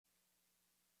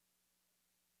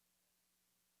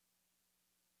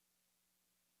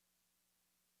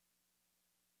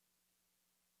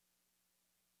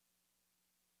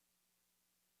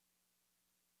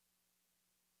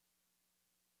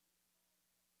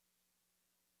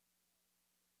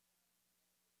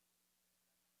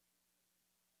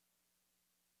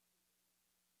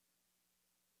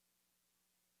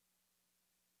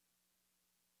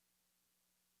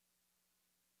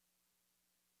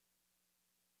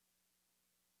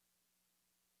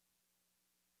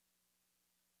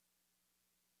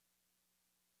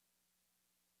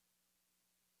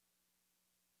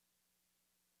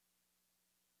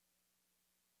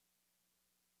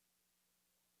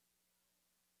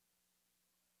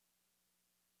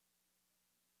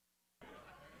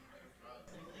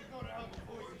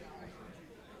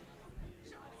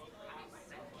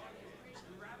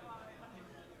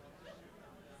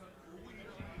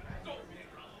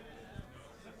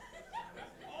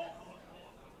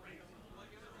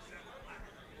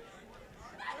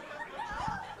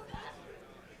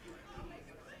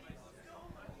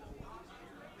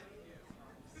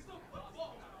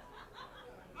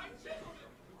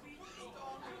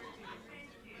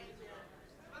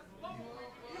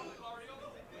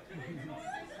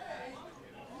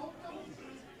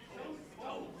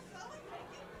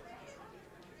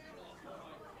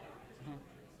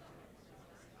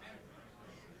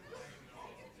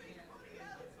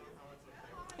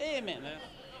Wait a minute.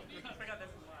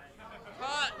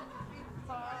 Cut.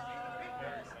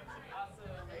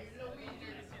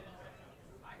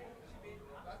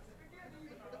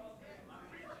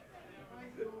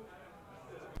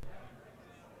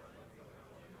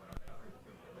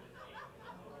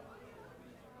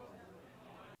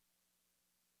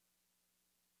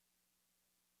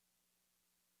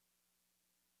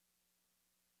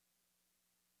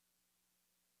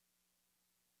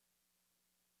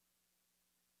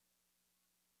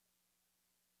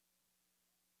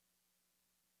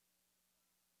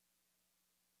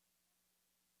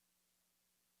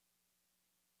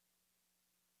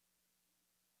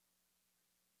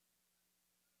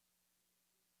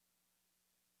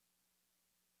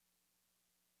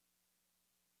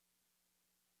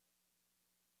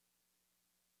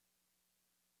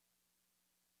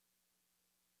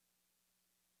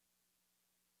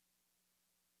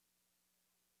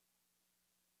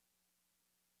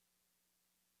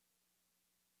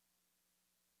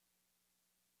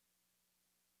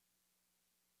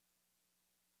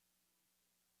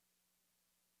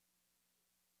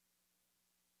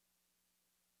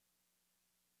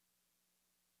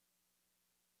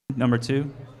 Number 2.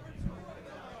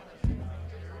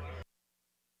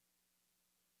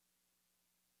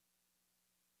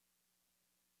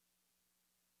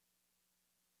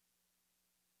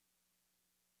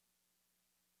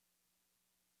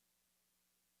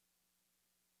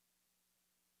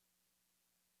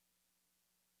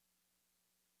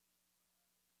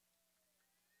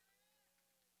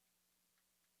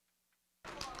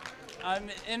 I'm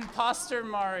imposter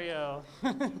Mario.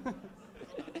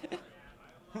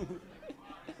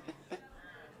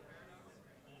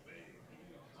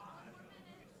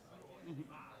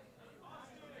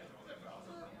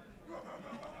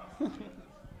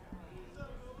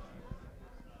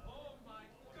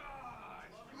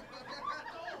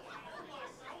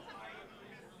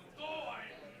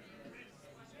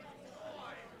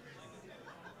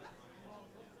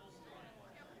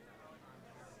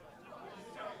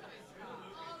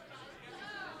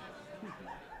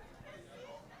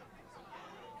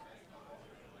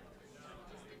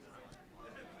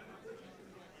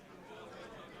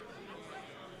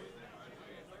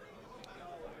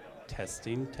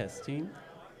 Testing, testing.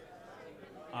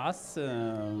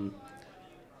 Awesome.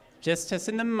 Just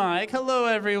testing the mic. Hello,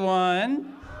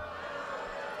 everyone.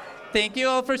 Thank you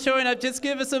all for showing up. Just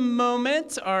give us a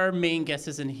moment. Our main guest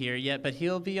isn't here yet, but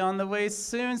he'll be on the way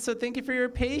soon, so thank you for your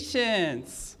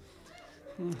patience.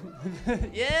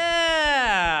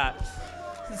 Yeah!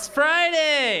 It's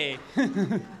Friday!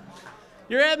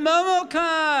 You're at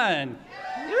MomoCon!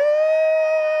 Woo!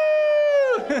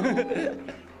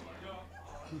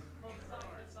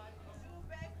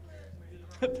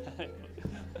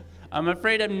 I'm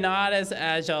afraid I'm not as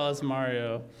agile as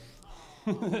Mario.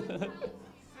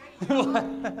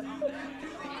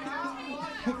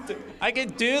 I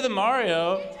could do the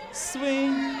Mario.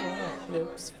 Swing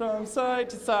hips from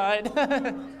side to side.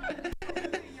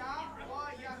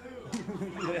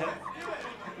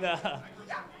 Nah.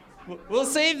 We'll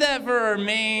save that for our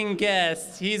main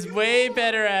guest. He's way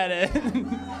better at it.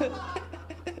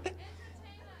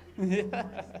 Yeah.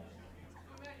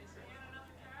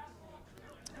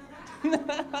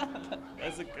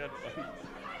 That's a good one.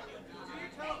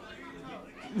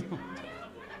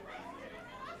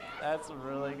 That's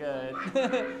really good.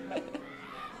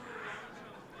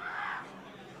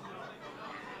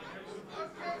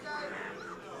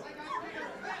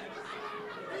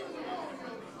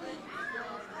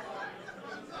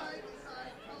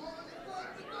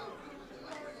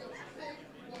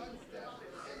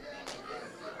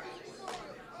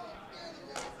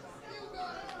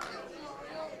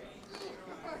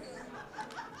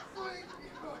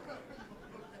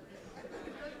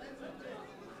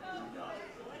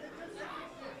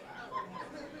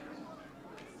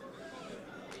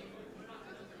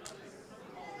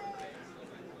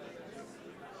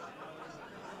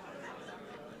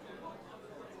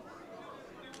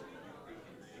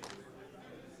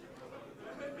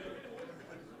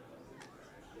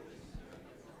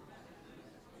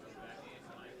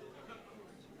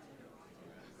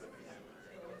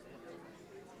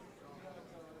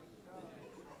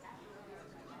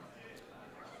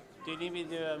 Do you need me to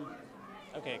do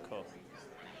okay, cool.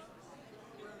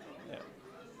 Yeah.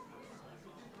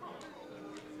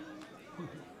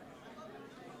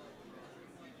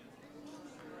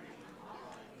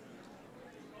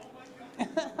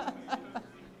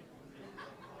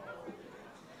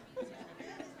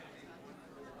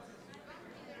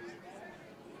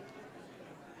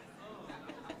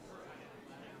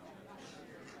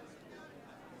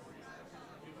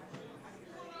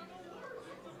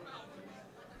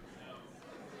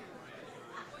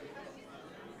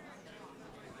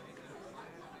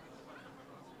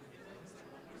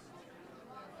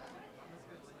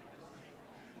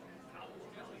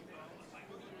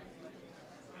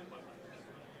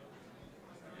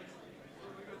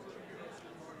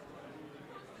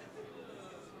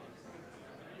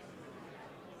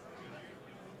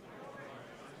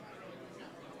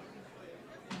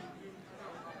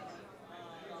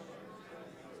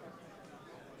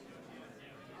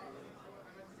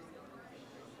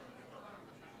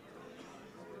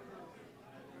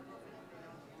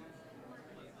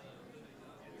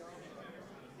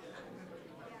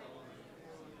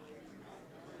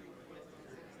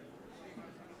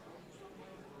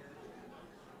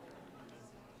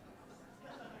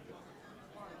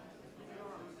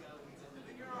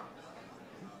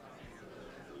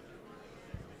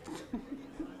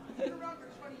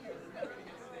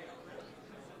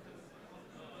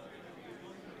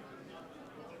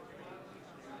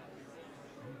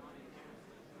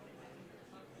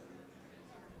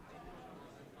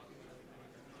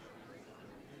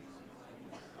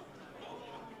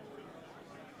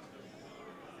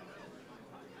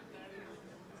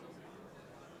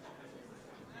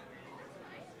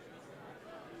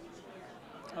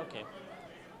 Okay.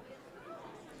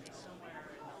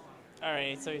 All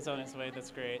right, so he's on his way.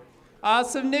 That's great.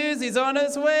 Awesome news, he's on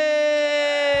his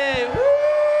way! Woo!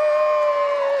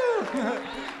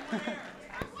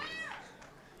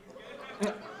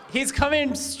 He's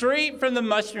coming straight from the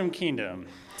Mushroom Kingdom.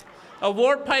 A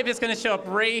warp pipe is going to show up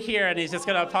right here, and he's just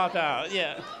going to pop out.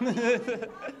 Yeah.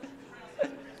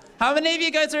 How many of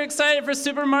you guys are excited for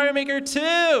Super Mario Maker 2?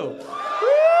 Woo!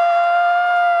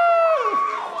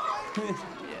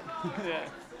 Yeah.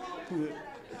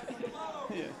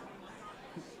 Yeah.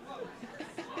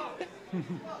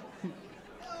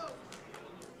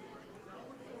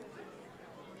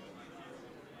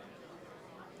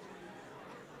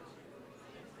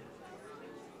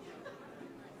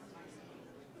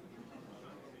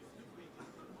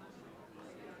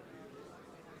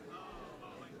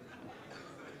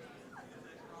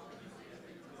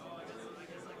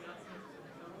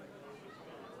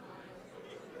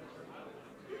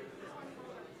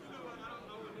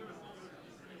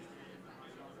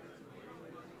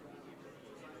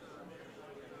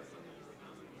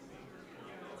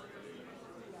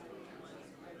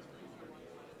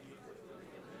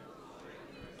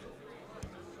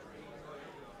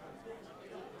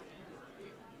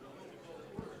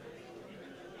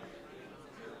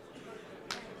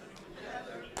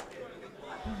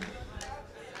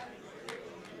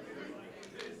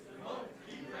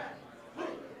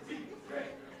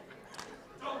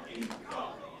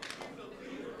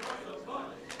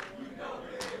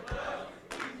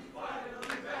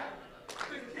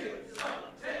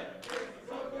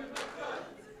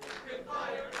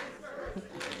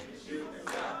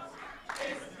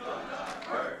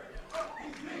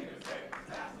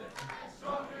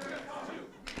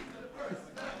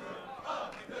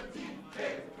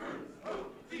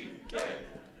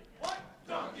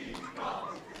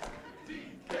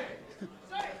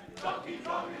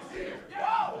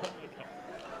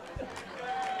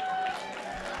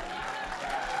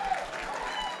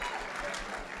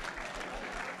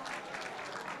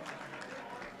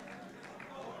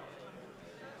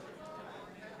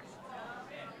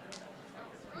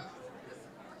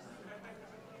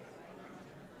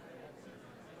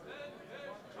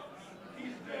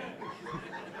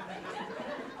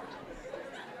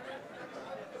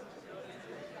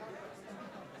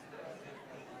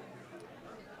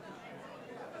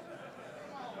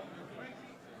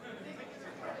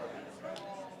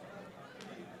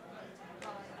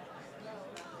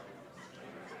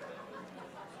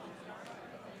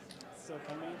 Still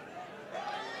coming.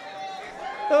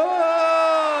 Oh!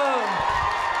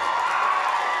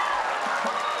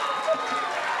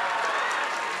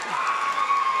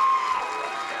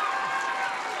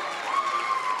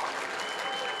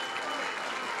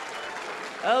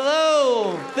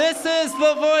 Hello, this is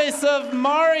the voice of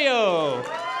Mario,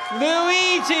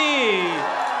 Luigi,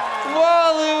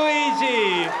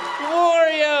 Waluigi,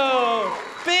 Wario,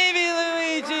 Baby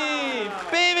Luigi,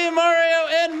 Baby Mario,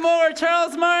 and more.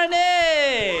 Charles Martinet!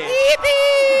 Yippee!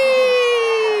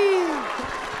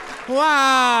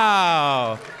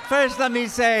 Wow! First, let me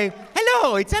say,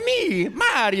 hello, it's me,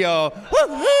 Mario.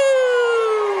 Woohoo!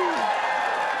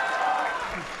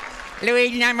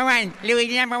 Luigi number one,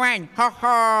 Luigi number one. Ho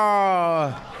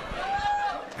ho!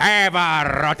 Have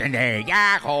a rotten day,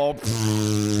 Yahoo!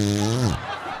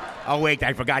 Oh wait,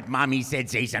 I forgot. Mommy said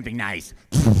say something nice.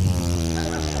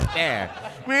 There.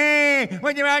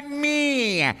 What about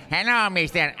me? Hello,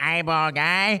 Mr. Eyeball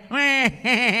Guy.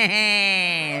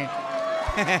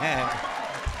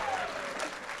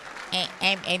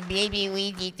 And Baby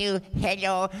Luigi too.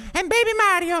 Hello. And Baby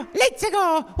Mario, let's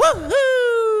go!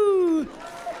 Woohoo!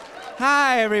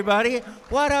 Hi, everybody.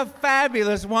 What a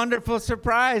fabulous, wonderful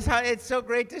surprise. It's so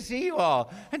great to see you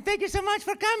all. And thank you so much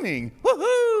for coming.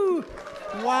 Woohoo!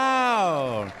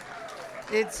 Wow.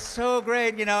 It's so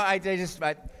great. You know,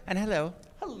 and hello.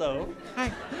 Hello.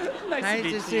 Hi. Nice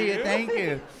to see you. Thank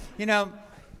you. You know,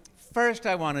 first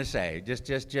I want to say, just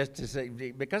to say,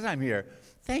 because I'm here,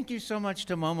 thank you so much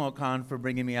to MomoCon for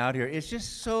bringing me out here. It's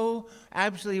just so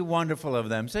absolutely wonderful of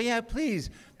them. So yeah, please,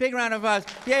 big round of applause.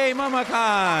 Yay,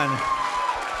 MomoCon!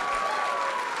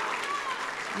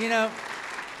 You know,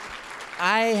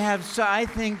 I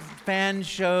think fan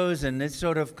shows and this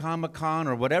sort of Comic-Con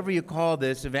or whatever you call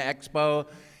this, expo,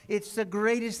 it's the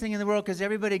greatest thing in the world because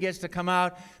everybody gets to come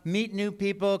out, meet new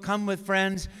people, come with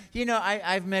friends. You know,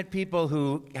 I've met people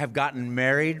who have gotten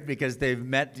married because they've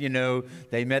met, you know,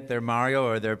 they met their Mario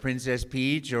or their Princess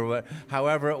Peach or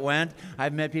however it went.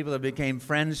 I've met people that became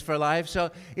friends for life.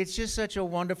 So it's just such a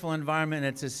wonderful environment.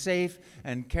 It's a safe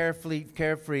and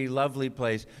carefree, lovely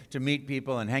place to meet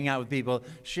people and hang out with people,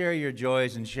 share your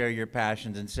joys and share your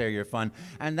passions and share your fun.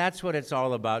 And that's what it's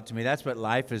all about to me. That's what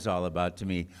life is all about to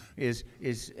me, is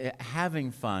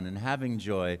having fun and having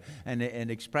joy and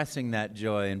expressing that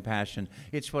joy and passion.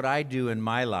 It's what I do in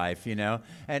my life, you know,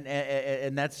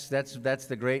 and that's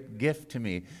the great gift to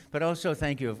me. But also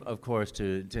thank you, of course,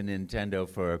 to Nintendo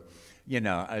for, you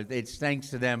know, it's thanks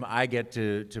to them I get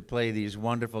to play these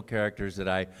wonderful characters that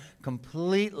I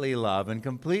completely love and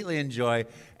completely enjoy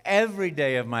every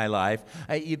day of my life.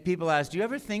 People ask, do you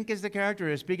ever think as the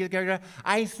character or speak as the character?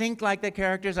 I think like the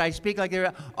characters. I speak like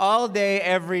they're all day,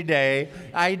 every day.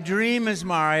 I dream as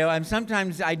Mario, and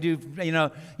sometimes I do, you know,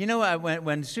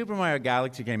 when Super Mario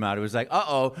Galaxy came out, it was like,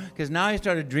 uh-oh, because now I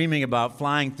started dreaming about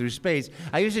flying through space.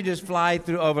 I used to just fly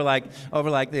through over like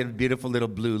the beautiful little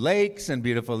blue lakes and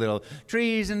beautiful little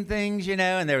trees and things, you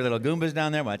know, and there were little Goombas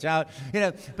down there, watch out, you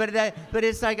know. But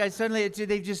it's like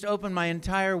they've just opened my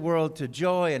entire world to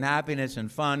joy and happiness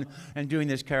and fun and doing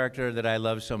this character that I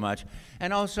love so much.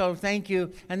 And also thank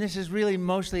you, and this is really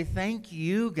mostly thank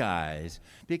you guys,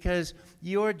 because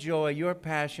your joy, your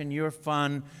passion, your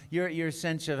fun, your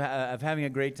sense of having a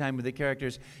great time with the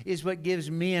characters is what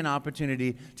gives me an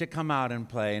opportunity to come out and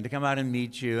play and to come out and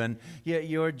meet you. And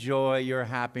your joy, your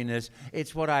happiness,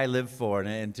 it's what I live for.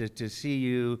 And to see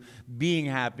you being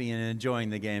happy and enjoying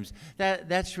the games,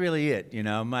 that's really it. You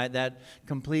know, that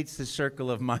completes the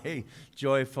circle of my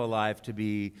joyful life, to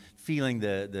be feeling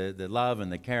the love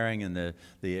and the caring and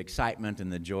the excitement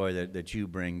and the joy that you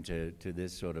bring to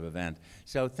this sort of event.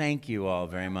 So thank you all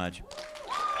very much.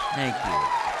 Thank you.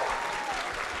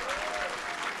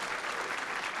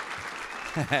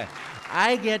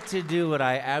 I get to do what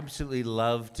I absolutely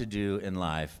love to do in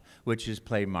life, which is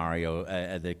play Mario,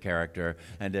 the character,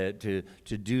 and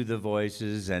to do the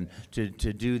voices and to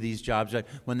do these jobs.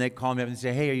 When they call me up and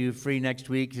say, hey, are you free next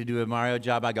week to do a Mario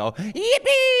job? I go,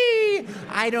 yippee!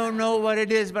 I don't know what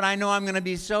it is, but I know I'm going to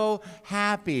be so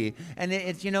happy. And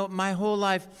it's, you know, my whole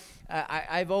life,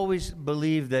 I've always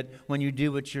believed that when you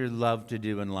do what you love to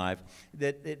do in life,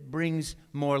 that it brings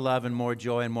more love and more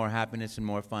joy and more happiness and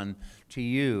more fun to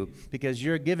you, because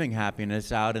you're giving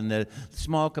happiness out in the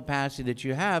small capacity that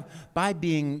you have by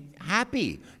being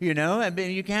happy, you know. I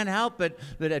mean, you can't help but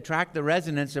attract the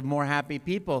resonance of more happy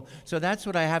people. So that's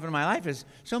what I have in my life, is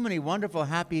so many wonderful,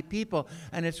 happy people.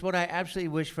 And it's what I absolutely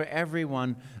wish for every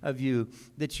one of you,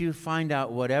 that you find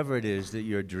out whatever it is that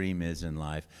your dream is in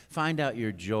life. Find out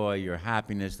your joy, your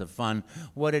happiness, the fun,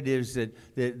 what it is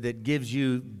that gives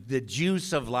you the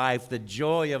juice of life, the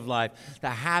joy of life, the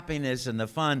happiness and the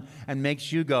fun, and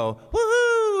makes you go,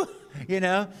 woohoo! You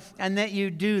know, and that you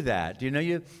do that. You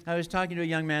know, I was talking to a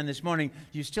young man this morning.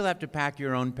 You still have to pack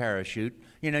your own parachute.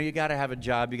 You know, you got to have a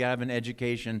job, you got to have an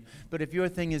education. But if your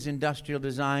thing is industrial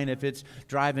design, if it's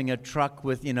driving a truck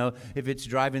with, you know, if it's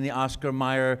driving the Oscar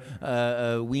Mayer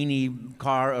weenie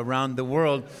car around the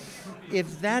world,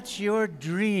 if that's your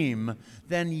dream,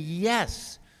 then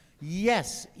yes,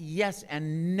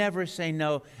 and never say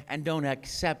no, and don't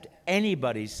accept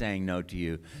anybody saying no to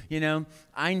you. You know,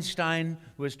 Einstein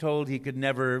was told he could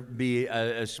never be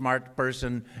a smart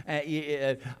person.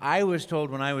 I was told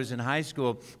when I was in high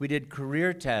school, we did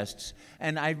career tests,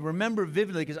 and I remember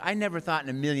vividly, because I never thought in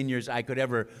a million years I could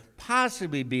ever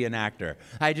possibly be an actor.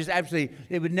 I just absolutely,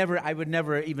 I would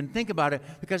never even think about it,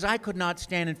 because I could not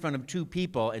stand in front of two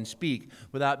people and speak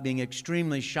without being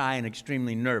extremely shy and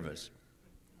extremely nervous.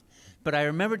 But I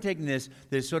remember taking this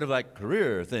sort of like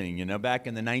career thing, you know, back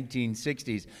in the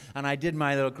 1960s, and I did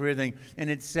my little career thing, and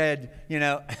it said, you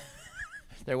know,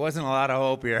 there wasn't a lot of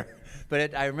hope here,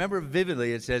 but I remember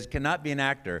vividly, it says, cannot be an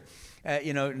actor,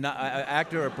 you know,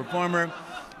 actor or performer,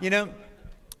 you know,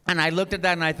 and I looked at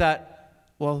that and I thought,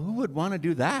 well, who would want to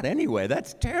do that anyway?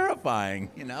 That's terrifying,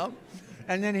 you know,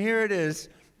 and then here it is,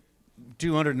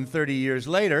 230 years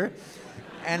later,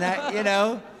 and you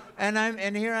know,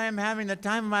 and here I am having the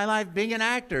time of my life being an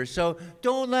actor. So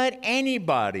don't let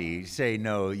anybody say,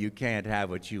 no, you can't have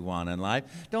what you want in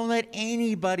life. Don't let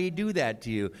anybody do that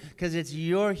to you, because it's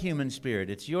your human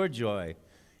spirit. It's your joy.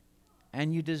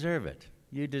 And you deserve it.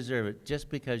 You deserve it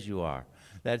just because you are.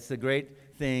 That's the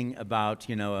great thing about,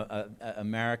 you know,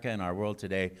 America and our world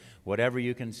today. Whatever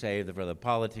you can say for the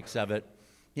politics of it,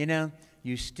 you know,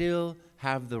 you still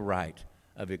have the right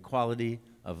of equality,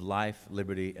 of life,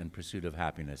 liberty, and pursuit of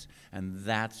happiness. And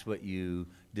that's what you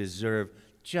deserve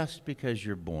just because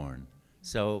you're born.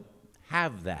 So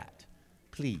have that,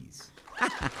 please.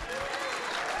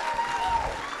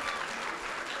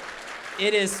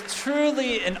 It is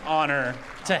truly an honor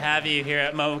to have you here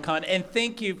at MomoCon, and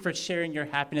thank you for sharing your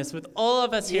happiness with all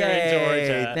of us here in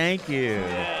Georgia. Thank you.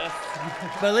 Yes.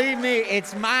 Believe me,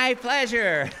 it's my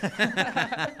pleasure.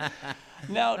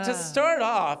 Now, to start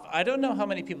off, I don't know how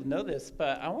many people know this,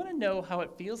 but I want to know how it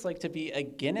feels like to be a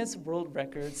Guinness World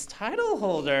Records title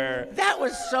holder. That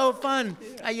was so fun.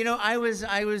 You know, I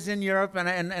was in Europe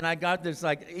and I got this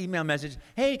like email message.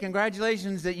 Hey,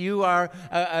 congratulations that you are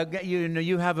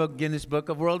you have a Guinness Book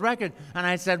of World Record. And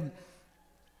I said,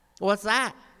 what's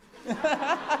that?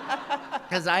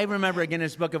 Because I remember a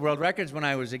Guinness Book of World Records when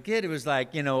I was a kid. It was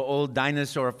like, you know, old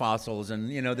dinosaur fossils and,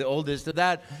 you know, the oldest of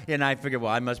that. And I figured,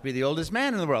 well, I must be the oldest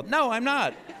man in the world. No, I'm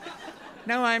not.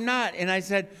 No, I'm not. And I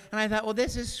thought, well,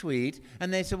 this is sweet.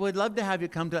 And they said, we'd love to have you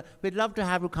come to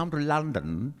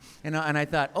London. You know, and I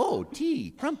thought, oh,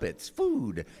 tea, crumpets,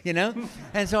 food, you know?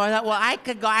 And so I thought, well, I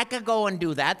could go and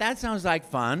do that. That sounds like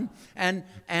fun.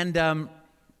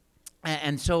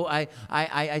 And so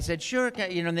I said, sure,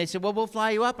 you know, and they said, well, we'll fly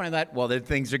you up. And I thought, well, the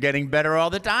things are getting better all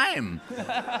the time.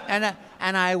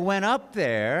 and I went up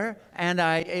there, and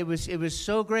it was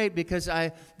so great because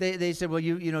they said, well,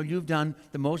 you know, you've done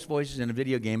the most voices in a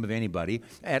video game of anybody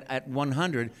at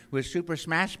 100 with Super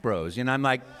Smash Bros. And I'm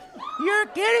like, you're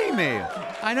kidding me.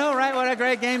 I know, right? What a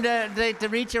great game to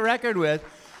reach a record with.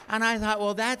 And I thought,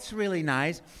 well, that's really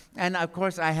nice. And, of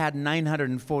course, I had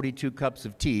 942 cups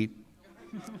of tea.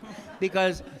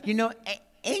 Because, you know,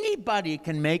 anybody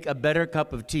can make a better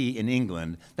cup of tea in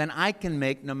England than I can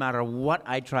make no matter what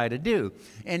I try to do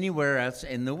anywhere else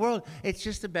in the world. It's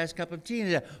just the best cup of tea.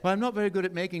 And they're, well, I'm not very good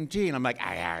at making tea. And I'm like,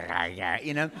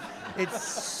 you know, it's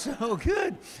so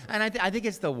good. And I think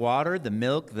it's the water, the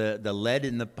milk, the lead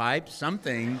in the pipe,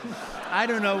 something. I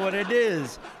don't know what it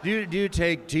is. Do you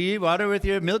take tea, water with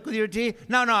your milk with your tea?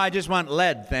 No, I just want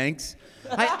lead, thanks.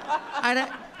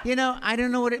 You know, I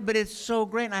don't know but it's so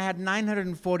great. And I had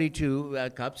 942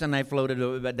 cups, and I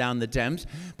floated down the Thames.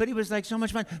 But it was like so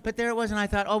much fun. But there it was, and I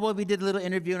thought, oh, well, we did a little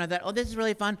interview, and I thought, oh, this is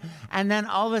really fun. And then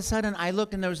all of a sudden, I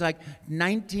looked, and there was like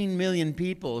 19 million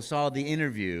people saw the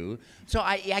interview. So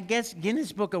I guess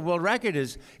Guinness Book of World Record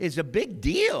is a big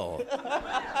deal.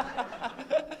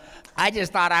 I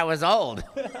just thought I was old.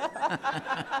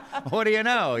 What do you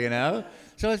know?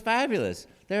 So it's fabulous.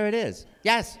 There it is.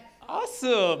 Yes.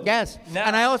 Awesome. Yes.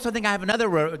 And I also think I have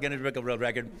another Guinness Book of World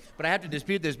Record, but I have to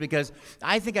dispute this because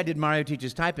I think I did Mario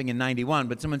Teaches Typing in 91,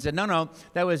 but someone said, no,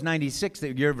 that was 96,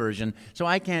 your version. So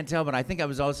I can't tell, but I think I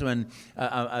was also in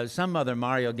some other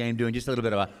Mario game doing just a little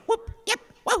bit of a whoop, yep,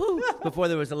 woohoo, before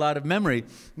there was a lot of memory,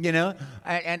 you know?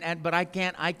 But I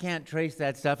can't trace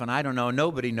that stuff, and I don't know,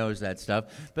 nobody knows that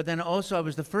stuff. But then also I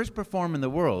was the first performer in the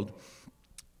world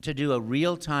to do a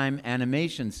real-time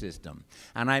animation system.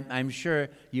 And I'm sure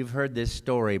you've heard this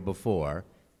story before,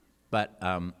 but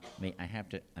I'm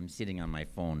sitting on my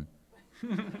phone.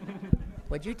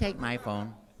 Would you take my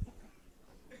phone?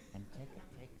 And take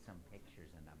some pictures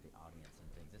of the audience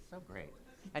and things. It's so great.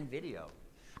 And video.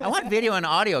 I want video and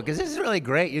audio, because this is really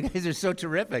great. You guys are so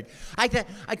terrific. Can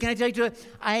I tell you,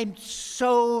 I'm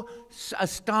so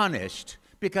astonished.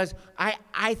 Because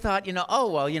I thought, you know,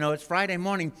 oh, well, you know, it's Friday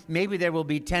morning. Maybe there will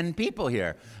be 10 people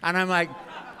here. And I'm like,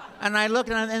 and I looked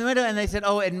in the window, and they said,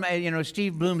 oh, and, you know,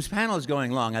 Steve Bloom's panel is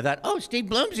going long. I thought, oh, Steve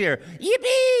Bloom's here.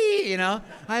 Yippee! You know,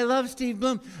 I love Steve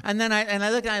Bloom. And then I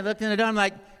looked in the door, I'm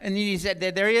like, and he said,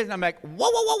 there he is. And I'm like,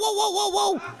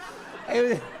 whoa.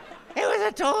 It was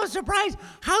a total surprise.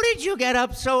 How did you get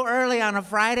up so early on a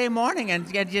Friday morning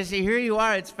and just here you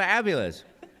are? It's fabulous.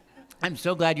 I'm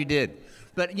so glad you did.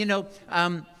 But, you know,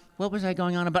 what was I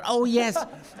going on about? Oh, yes,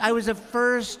 I was the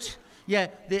first. Yeah,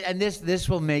 and this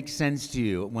will make sense to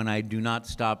you when I do not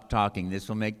stop talking. This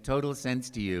will make total sense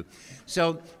to you.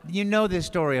 So you know the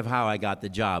story of how I got the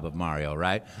job of Mario,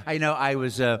 right? I know I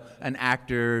was an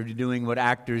actor doing what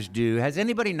actors do. Has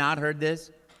anybody not heard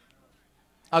this?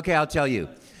 Okay, I'll tell you.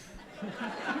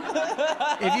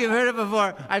 If you've heard it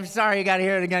before, I'm sorry you got to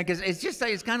hear it again, because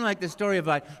it's kind of like the story of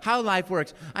like how life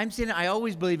works. I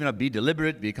always believe in be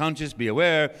deliberate, be conscious, be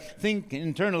aware, think,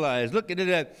 internalize, look at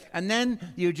it, and then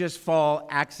you just fall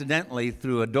accidentally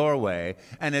through a doorway,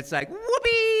 and it's like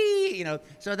whoopee, you know.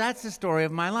 So that's the story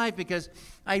of my life, because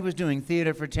I was doing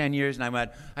theater for 10 years, and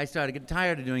I started to get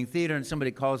tired of doing theater, and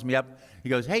somebody calls me up. He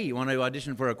goes, hey, you want to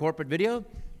audition for a corporate video?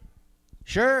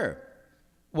 Sure.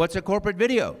 What's a corporate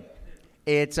video?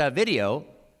 It's a video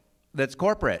that's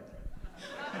corporate.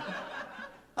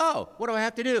 Oh, what do I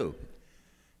have to do?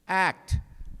 Act.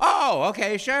 Oh,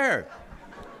 okay, sure.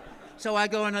 So I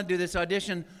go and I do this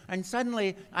audition, And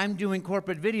suddenly, I'm doing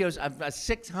corporate videos,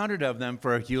 600 of them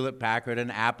for Hewlett-Packard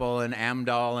and Apple and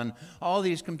Amdahl and all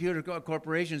these computer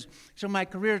corporations. So my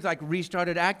career's like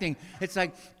restarted acting. It's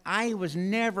like, I was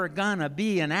never gonna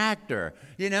be an actor,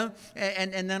 you know?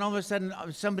 And then all of a sudden,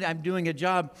 I'm doing a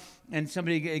job, and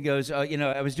somebody goes, you know,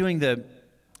 I was doing the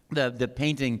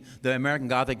painting, the American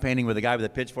Gothic painting where the guy with the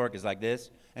pitchfork is like this,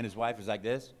 and his wife is like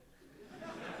this.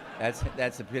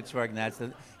 That's the pitchfork, and that's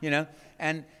the, you know,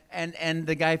 and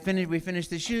the guy we finished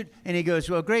the shoot, and he goes,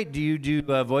 well, great, do you do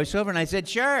voiceover? And I said,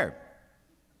 sure.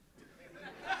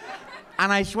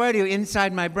 And I swear to you,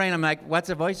 inside my brain, I'm like, what's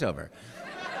a voiceover?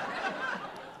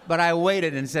 But I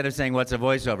waited instead of saying, what's a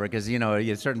voiceover? Because, you know, at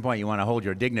a certain point, you want to hold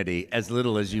your dignity as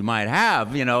little as you might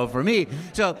have, you know, for me.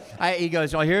 So he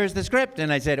goes, well, here's the script.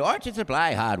 And I said, Orchard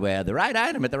Supply Hardware, the right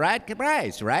item at the right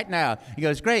price right now. He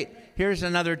goes, great. Here's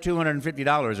another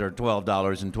 $250 or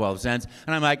 $12.12. And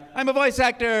I'm like, I'm a voice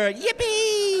actor.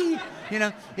 Yippee! You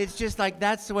know, it's just like,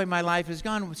 that's the way my life has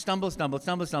gone. Stumble, stumble,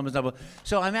 stumble, stumble, stumble.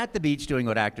 So I'm at the beach doing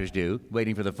what actors do,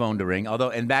 waiting for the phone to ring. Although,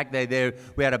 and back there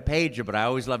we had a pager, but I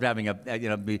always loved having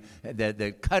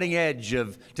the cutting edge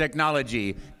of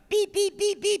technology. Beep, beep,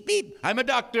 beep, beep, beep. I'm a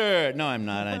doctor. No, I'm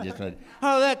not. I just went,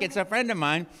 oh, look, it's a friend of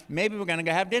mine. Maybe we're going to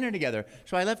go have dinner together.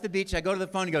 So I left the beach. I go to the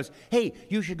phone. He goes, hey,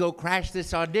 you should go crash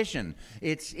this audition.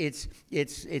 It's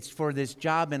for this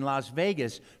job in Las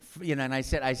Vegas. You know, and I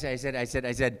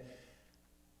said,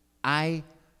 I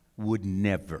would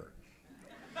never,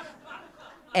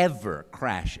 ever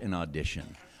crash an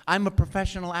audition. I'm a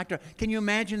professional actor. Can you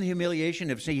imagine the humiliation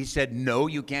if he said, no,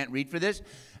 you can't read for this?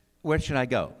 Where should I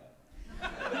go?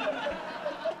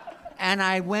 And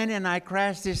I went and I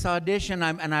crashed this audition,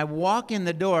 and I walk in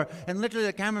the door, and literally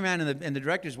the cameraman and the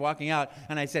director's walking out,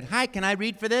 and I said, hi, can I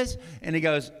read for this? And he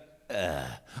goes,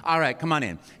 all right, come on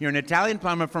in. You're an Italian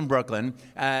plumber from Brooklyn,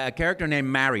 a character named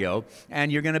Mario,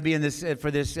 and you're going to be in this for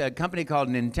this company called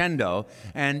Nintendo,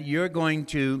 and you're going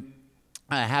to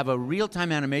have a real-time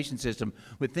animation system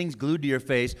with things glued to your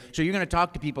face. So you're going to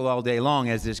talk to people all day long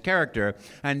as this character,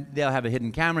 and they'll have a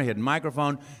hidden camera, hidden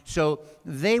microphone. So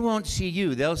they won't see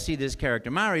you. They'll see this character,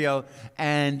 Mario,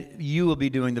 and you will be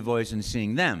doing the voice and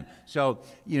seeing them. So,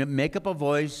 you know, make up a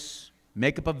voice,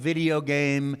 make up a video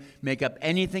game, make up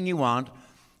anything you want,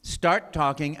 start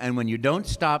talking, and when you don't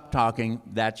stop talking,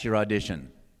 that's your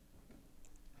audition.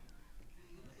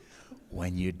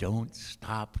 When you don't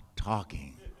stop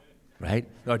talking, right?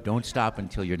 Or don't stop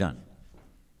until you're done.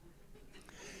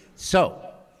 So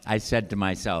I said to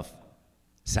myself,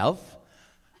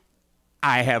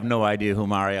 I have no idea who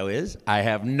Mario is. I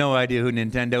have no idea who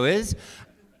Nintendo is.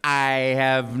 I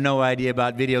have no idea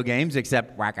about video games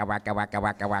except waka, waka, waka,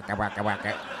 waka, waka, waka,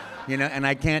 waka. You know, and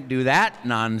I can't do that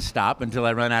nonstop until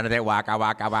I run out of that waka,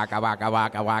 waka, waka, waka,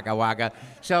 waka, waka, waka.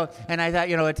 So, and I thought,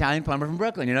 you know, Italian plumber from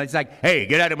Brooklyn, you know, it's like, hey,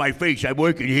 get out of my face, I'm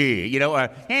working here, you know, or,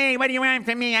 hey, what do you want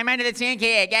from me? I'm under the sink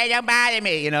here, don't bother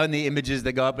me, you know, and the images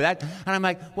that go up with that. And I'm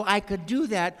like, well, I could do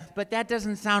that, but that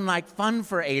doesn't sound like fun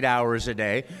for 8 hours a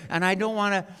day, and I don't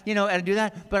want to, you know, do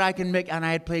that, but I can make, and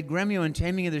I had played Gremio in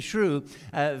Taming of the Shrew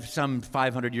some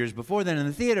 500 years before then in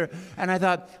the theater, and I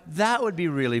thought, that would be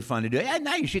really fun to do. And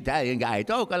now you should Italian guy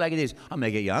talk like this. I'll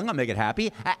make it young, I'll make it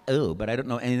happy. But I don't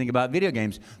know anything about video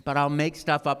games, but I'll make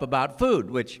stuff up about food,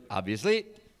 which obviously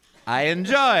I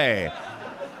enjoy.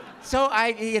 So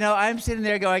I'm sitting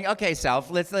there going, okay, self,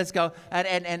 let's go.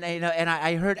 And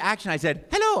I heard action. I said,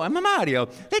 hello, I'm a Mario.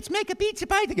 Let's make a pizza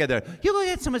pie together. You go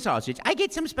get some sausage. I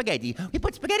get some spaghetti. We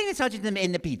put spaghetti and sausage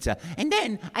in the pizza. And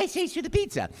then I chase you the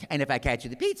pizza. And if I catch you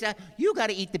the pizza, you got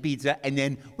to eat the pizza. And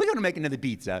then we're going to make another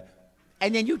pizza.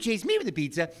 And then you chase me with the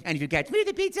pizza. And if you catch me with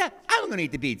the pizza, I'm going to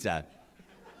eat the pizza.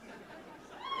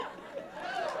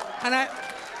 And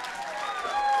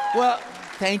well,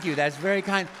 thank you. That's very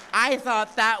kind. I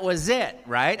thought that was it,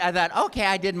 right? I thought, okay,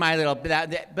 I did my little,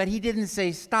 but he didn't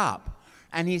say stop.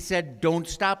 And he said, don't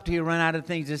stop till you run out of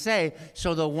things to say.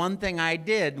 So the one thing I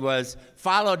did was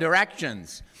follow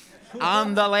directions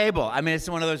on the label. I mean, it's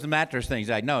one of those mattress things.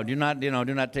 Like, no, do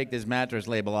not take this mattress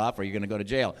label off or you're going to go to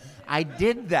jail. I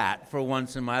did that for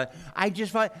once in my life. I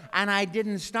just thought, and I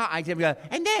didn't stop. I said,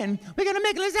 and then we're going to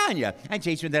make lasagna. And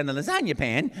chase you down the lasagna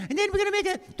pan. And then we're going to make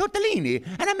a tortellini.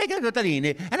 And I'm making a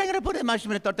tortellini. And I'm going to put a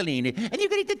mushroom in a tortellini. And you're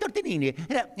going to eat the tortellini.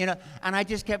 You know, and I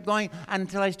just kept going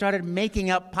until I started making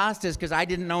up pastas because I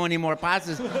didn't know any more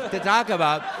pastas to talk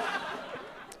about.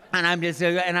 And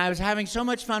I was having so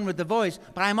much fun with the voice,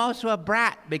 but I'm also a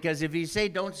brat because if you say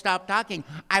don't stop talking,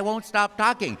 I won't stop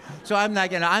talking. So I'm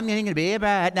like, I'm going to be a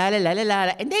brat, la la la la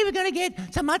la, and then we're going to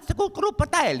get some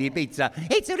mazzocco pizza.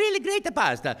 It's a really great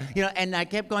pasta, you know. And I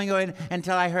kept going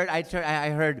until I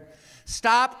heard,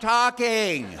 stop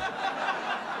talking.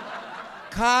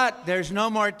 Cut. There's no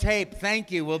more tape.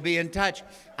 Thank you. We'll be in touch.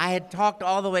 I had talked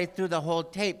all the way through the whole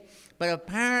tape, but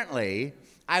apparently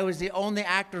I was the only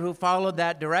actor who followed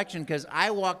that direction because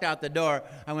I walked out the door.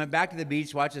 I went back to the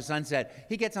beach, watched the sunset.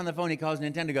 He gets on the phone. He calls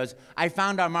Nintendo, goes, I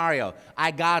found our Mario.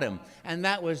 I got him. And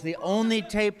that was the only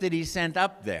tape that he sent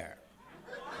up there.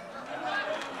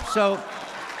 So,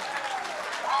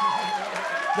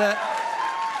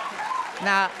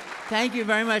 now, thank you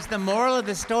very much. The moral of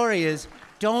the story is,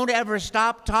 don't ever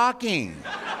stop talking.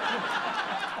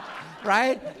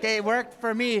 Right? They worked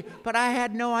for me, but I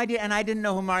had no idea, and I didn't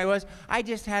know who Mario was. I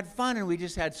just had fun, and we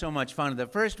just had so much fun. The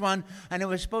first one, and it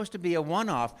was supposed to be a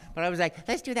one-off, but I was like,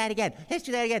 let's do that again. Let's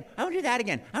do that again. I want to do that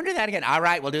again. I want to do that again. All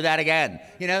right, we'll do that again.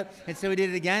 You know? And so we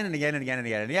did it again and again and again and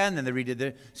again and again, and then they redid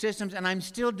the systems, and I'm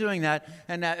still doing that.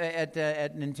 And at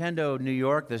Nintendo New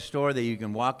York, the store that you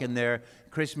can walk in there,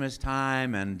 Christmas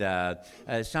time and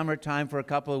summertime for a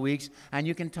couple of weeks, and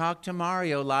you can talk to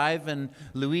Mario live and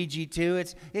Luigi too.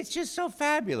 It's just so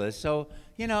fabulous. So,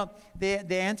 you know,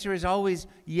 the answer is always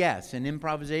yes. In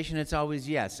improvisation, it's always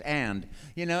yes. And,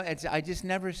 you know, I just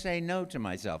never say no to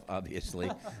myself, obviously.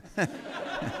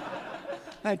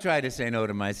 I try to say no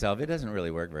to myself. It doesn't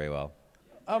really work very well.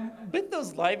 With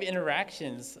those live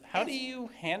interactions, how do you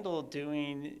handle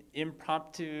doing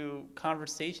impromptu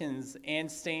conversations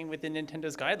and staying within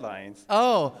Nintendo's guidelines?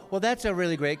 Oh, well, that's a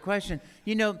really great question.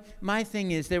 You know, my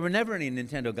thing is there were never any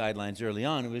Nintendo guidelines early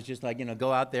on. It was just like, you know,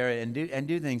 go out there and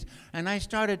do things. And I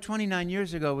started 29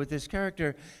 years ago with this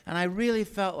character, and I really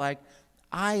felt like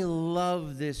I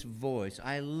love this voice.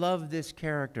 I love this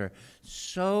character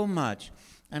so much,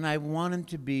 and I want him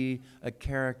to be a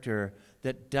character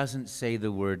that doesn't say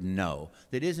the word no,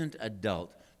 that isn't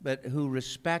adult, but who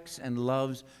respects and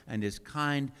loves and is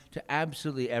kind to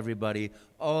absolutely everybody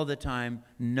all the time,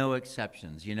 no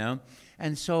exceptions, you know?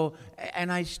 And so,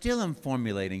 and I still am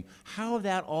formulating how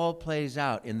that all plays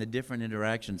out in the different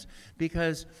interactions,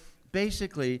 because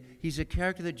basically he's a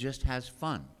character that just has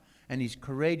fun. And he's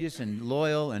courageous and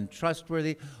loyal and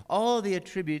trustworthy, all the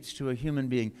attributes to a human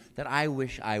being that I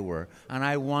wish I were and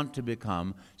I want to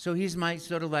become. So he's my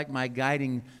sort of like my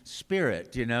guiding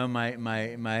spirit, you know,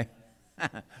 my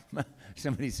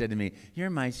somebody said to me, you're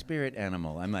my spirit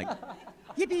animal. I'm like,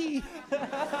 yippee.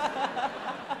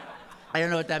 I don't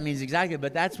know what that means exactly,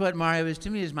 but that's what Mario is to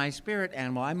me, is my spirit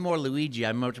animal. I'm more Luigi.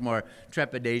 I'm much more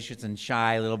trepidatious and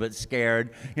shy, a little bit scared.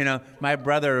 You know, my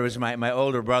brother was my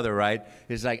older brother, right?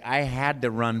 Is like I had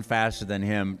to run faster than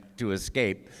him to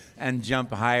escape and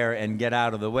jump higher and get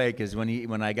out of the way, because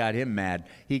when I got him mad,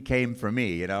 he came for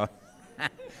me, you know.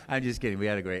 I'm just kidding. We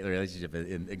had a great relationship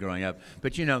in growing up.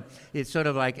 But, you know, it's sort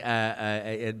of like,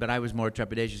 but I was more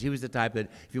trepidatious. He was the type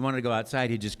that if you wanted to go outside,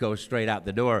 he'd just go straight out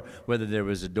the door, whether there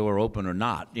was a door open or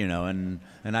not, you know. And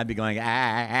I'd be going,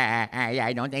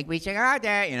 I don't think we should go out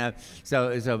there, you know.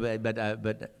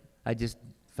 But I just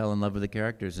fell in love with the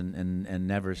characters and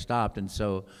never stopped. And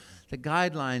so the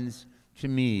guidelines, to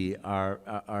me,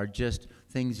 are just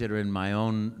things that are in my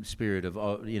own spirit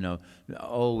of, you know,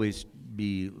 always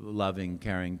be loving,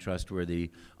 caring, trustworthy,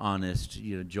 honest,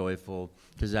 you know, joyful,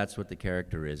 because that's what the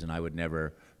character is, and I would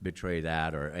never betray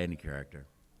that or any character.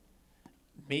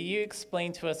 May you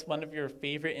explain to us one of your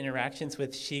favorite interactions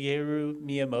with Shigeru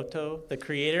Miyamoto, the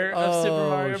creator of Super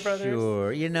Mario Brothers?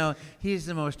 Sure. You know, he's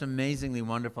the most amazingly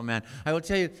wonderful man. I will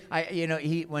tell you, you know,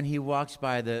 when he walks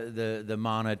by the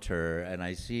monitor and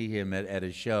I see him at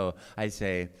a show, I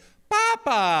say,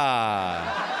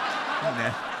 Papa! You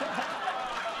know?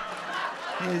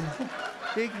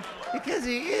 Because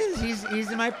he is. He's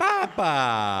my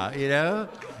papa, you know?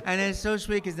 And it's so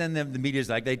sweet because then the media's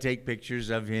like, they take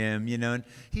pictures of him, you know? And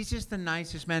he's just the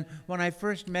nicest man. When I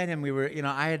first met him, we were, you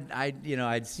know,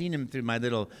 I'd seen him through my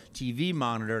little TV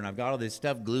monitor, and I've got all this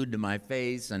stuff glued to my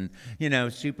face, and, you know,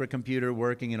 supercomputer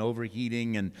working and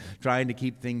overheating and trying to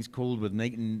keep things cooled with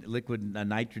liquid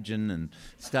nitrogen and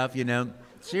stuff, you know?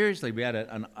 Seriously, we had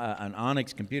an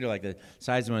Onyx computer like the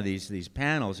size of one of these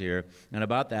panels here, and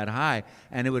about that high,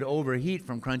 and it would overheat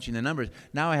from crunching the numbers.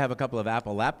 Now I have a couple of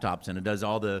Apple laptops, and it does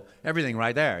everything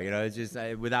right there. You know, it's just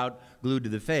without glued to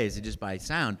the face, it's just by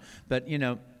sound. But you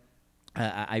know,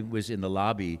 I was in the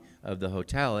lobby of the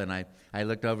hotel, and I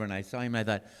looked over and I saw him. And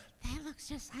I thought, that looks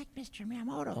just like Mr.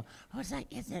 Miyamoto. I was like,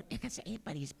 is it? Because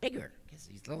but he's bigger. Because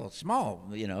he's a little small,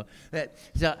 you know.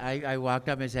 So I walked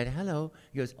up and I said, hello.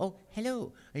 He goes, oh,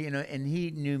 hello. You know, and he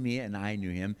knew me and I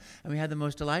knew him. And we had the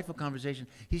most delightful conversation.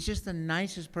 He's just the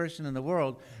nicest person in the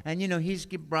world. And, you know, he's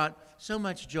brought so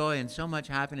much joy and so much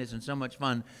happiness and so much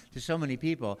fun to so many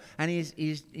people. And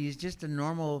he's just a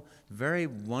normal, very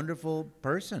wonderful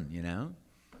person, you know.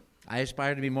 I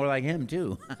aspire to be more like him,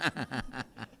 too.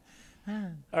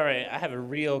 All right, I have a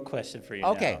real question for you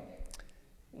Okay. now.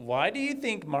 Why do you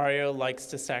think Mario likes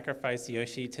to sacrifice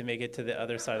Yoshi to make it to the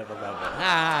other side of the level?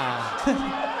 Ah.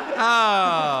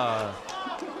 Oh.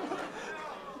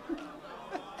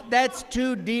 That's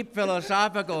too deep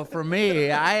philosophical for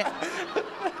me. I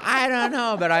don't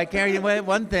know, but I carry away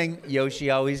one thing. Yoshi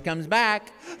always comes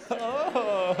back.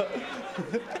 Oh.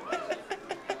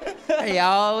 He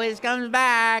always comes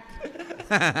back.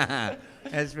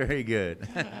 That's very good.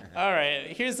 All right,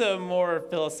 here's a more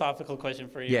philosophical question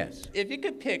for you. Yes. If you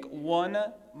could pick one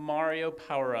Mario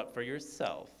power-up for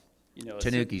yourself, you know,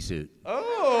 Tanuki suit.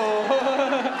 Oh.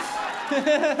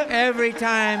 Every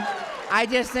time. I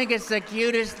just think it's the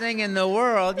cutest thing in the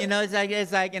world. You know, it's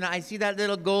like, you know, I see that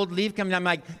little gold leaf coming, I'm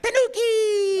like,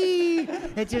 Tanuki!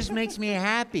 It just makes me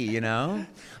happy, you know?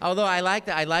 Although I like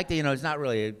the, you know, it's not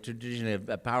really a traditionally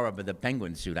a power-up, but the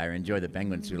penguin suit. I enjoy the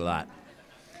penguin suit a lot.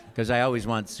 Because I always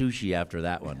want sushi after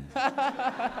that one.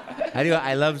 I do.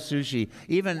 I love sushi.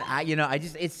 Even, you know,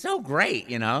 it's so great,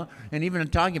 you know? And even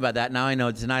talking about that, now I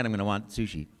know tonight I'm going to want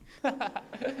sushi.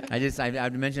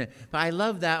 I've mentioned it, but I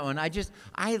love that one.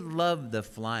 I love the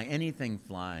flying. Anything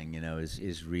flying, you know,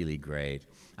 is really great.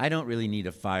 I don't really need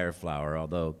a fire flower,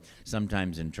 although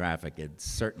sometimes in traffic it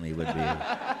certainly would be.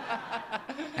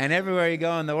 And everywhere you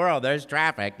go in the world, there's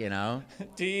traffic, you know.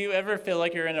 Do you ever feel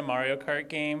like you're in a Mario Kart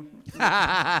game?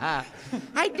 I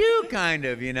do, kind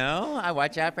of, you know. I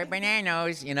watch out for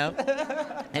bananas, you know.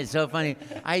 It's so funny.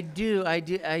 I do.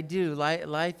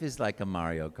 Life is like a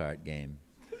Mario Kart game.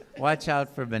 Watch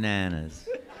out for bananas.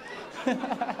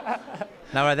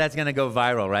 Now that's gonna go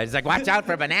viral, right? It's like, watch out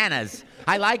for bananas.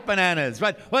 I like bananas.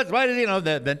 What is, you know,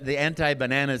 the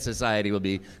anti-banana society will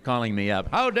be calling me up.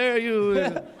 How dare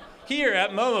you? Here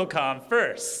at MomoCon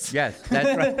first. Yes,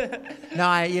 that's right.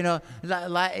 No, you know,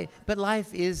 but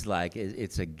life is like,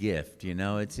 it's a gift, you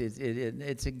know. It's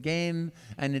a game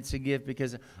and it's a gift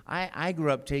because I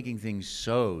grew up taking things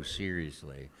so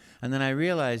seriously. And then I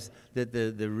realized that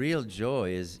the real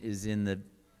joy is in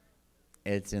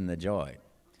the joy.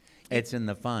 It's in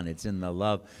the fun. It's in the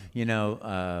love. You know,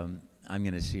 I'm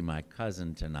going to see my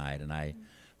cousin tonight, and I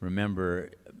remember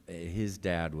his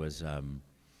dad was a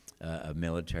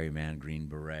military man, Green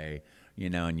Beret, you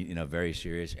know, and, you know, very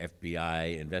serious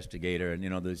FBI investigator, and, you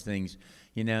know, those things,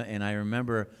 you know. And I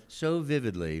remember so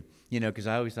vividly, you know, because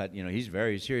I always thought, you know, he's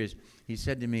very serious. He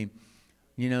said to me,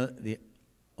 you know, the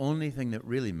only thing that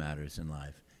really matters in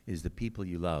life is the people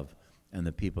you love and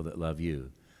the people that love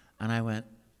you. And I went,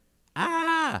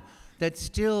 that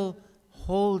still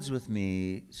holds with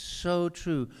me so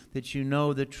true, that you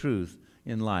know the truth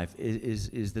in life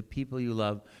is the people you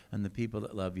love and the people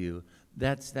that love you.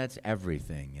 That's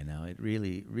everything, you know. It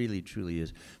really, really, truly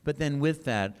is. But then with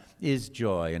that is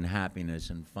joy and happiness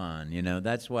and fun, you know.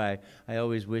 That's why I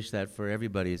always wish that for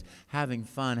everybody, is having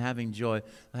fun, having joy,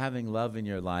 having love in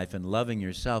your life and loving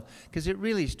yourself. Because it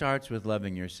really starts with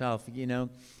loving yourself, you know.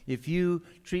 If you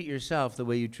treat yourself the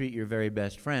way you treat your very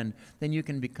best friend, then you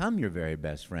can become your very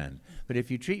best friend. But if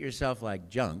you treat yourself like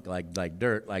junk, like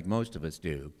dirt, like most of us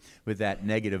do, with that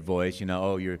negative voice, you know,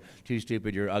 oh, you're too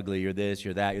stupid, you're ugly, you're this,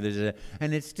 you're that, you're this,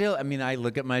 and it's still, I mean, I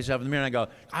look at myself in the mirror and I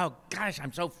go, oh, gosh,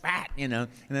 I'm so fat, you know.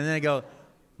 And then I go,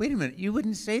 wait a minute, you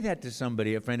wouldn't say that to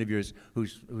somebody, a friend of yours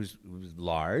who's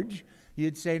large.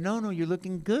 You'd say, no, you're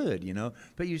looking good, you know.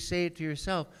 But you say it to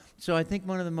yourself. So I think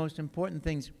one of the most important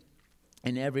things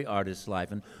in every artist's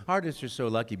life, and artists are so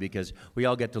lucky because we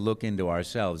all get to look into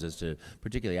ourselves, as to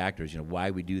particularly actors, you know, why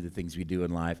we do the things we do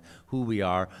in life, who we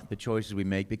are, the choices we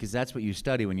make, because that's what you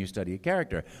study when you study a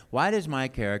character. Why does my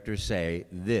character say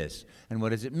this, and what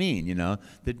does it mean? You know,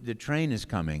 the train is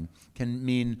coming can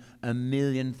mean a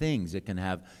million things. It can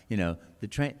have, you know, the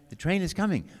train is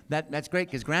coming. That's great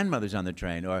because grandmother's on the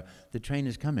train, or the train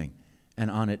is coming,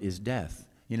 and on it is death.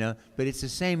 You know, but it's the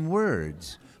same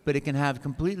words, but it can have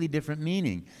completely different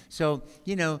meaning. So,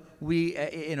 you know, we,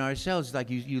 in ourselves, like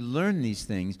you learn these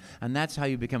things, and that's how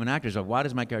you become an actor. So why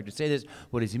does my character say this?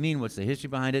 What does he mean? What's the history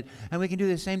behind it? And we can do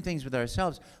the same things with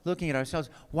ourselves, looking at ourselves.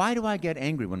 Why do I get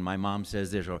angry when my mom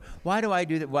says this? Or why do I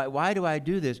do that? Why do I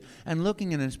do this? And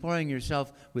looking and exploring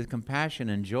yourself with compassion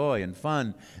and joy and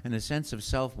fun and a sense of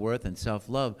self-worth and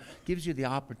self-love gives you the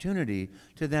opportunity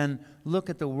to then look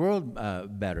at the world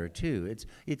better, too.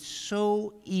 It's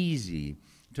so easy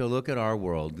to look at our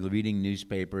world, reading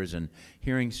newspapers and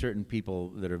hearing certain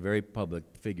people that are very public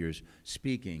figures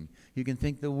speaking. You can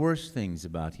think the worst things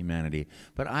about humanity,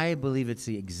 but I believe it's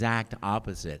the exact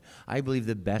opposite. I believe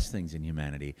the best things in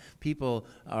humanity. People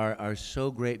are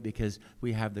so great because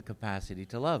we have the capacity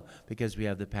to love, because we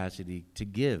have the capacity to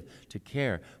give, to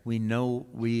care. We know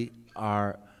we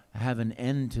are have an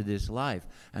end to this life.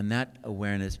 And that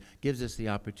awareness gives us the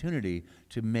opportunity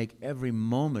to make every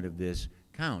moment of this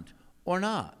count, or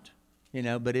not, you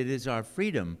know, but it is our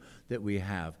freedom that we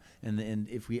have. And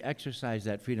if we exercise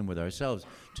that freedom with ourselves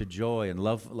to joy and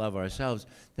love ourselves,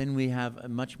 then we have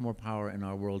much more power in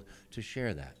our world to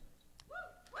share that.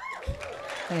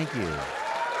 Thank you.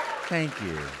 Thank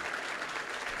you.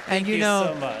 And you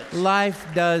know, so much. Life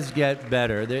does get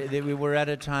better. We're at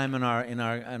a time in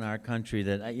our country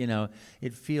that you know,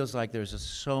 it feels like there's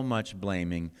so much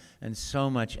blaming and so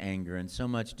much anger and so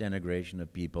much denigration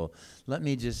of people. Let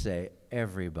me just say,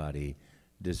 everybody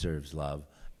deserves love.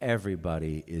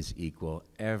 Everybody is equal.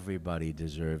 Everybody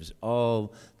deserves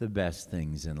all the best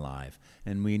things in life,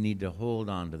 and we need to hold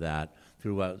on to that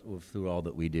through all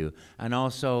that we do, and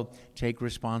also take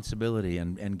responsibility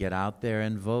and get out there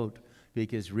and vote.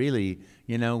 Because really,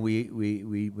 you know,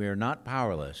 we're not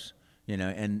powerless, you know,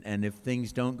 and if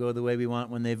things don't go the way we want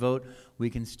when they vote, we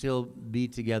can still be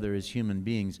together as human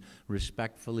beings,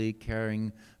 respectfully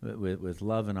caring with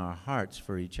love in our hearts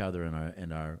for each other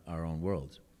and our own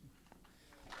worlds.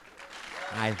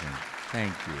 I think.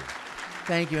 Thank you.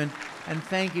 Thank you, and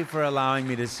thank you for allowing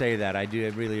me to say that. I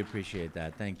really appreciate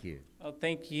that. Thank you. Well,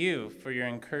 thank you for your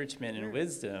encouragement and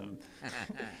wisdom.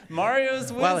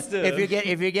 Mario's wisdom. Well,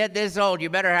 if you get this old, you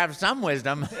better have some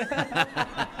wisdom.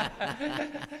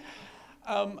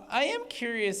 I am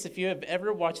curious if you have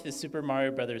ever watched the Super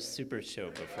Mario Brothers Super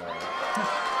Show before.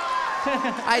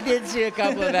 I did see a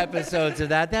couple of episodes of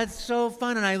that. That's so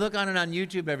fun, and I look on it on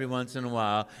YouTube every once in a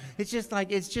while. It's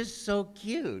just so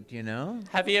cute, you know?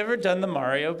 Have you ever done the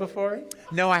Mario before?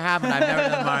 No, I haven't. I've never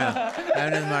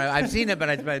done Mario. I've seen it, but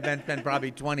it's been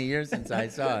probably 20 years since I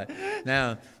saw it.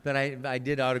 No, but I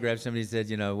did autograph. Somebody said,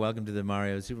 you know, welcome to the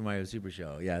Super Mario Super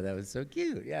Show. Yeah, that was so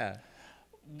cute, yeah.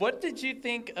 What did you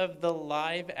think of the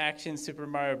live-action Super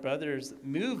Mario Brothers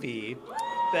movie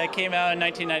that came out in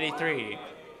 1993?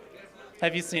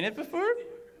 Have you seen it before?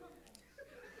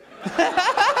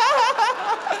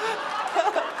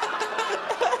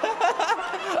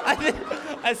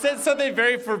 I said something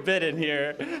very forbidden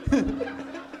here.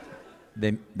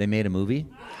 They made a movie?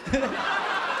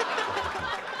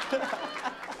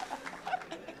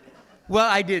 Well,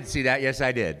 I did see that. Yes,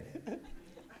 I did.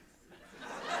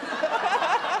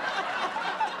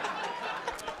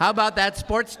 How about that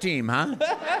sports team, huh?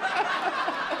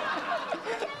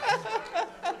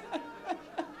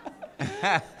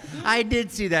 I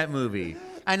did see that movie,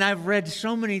 and I've read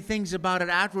so many things about it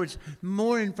afterwards.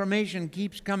 More information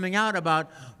keeps coming out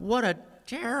about what a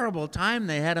terrible time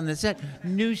they had on the set.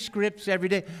 New scripts every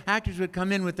day. Actors would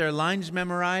come in with their lines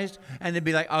memorized, and they'd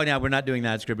be like, oh, no, we're not doing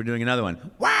that script. We're doing another one.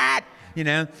 What? You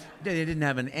know, they didn't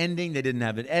have an ending. They didn't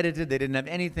have it edited. They didn't have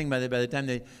anything by the time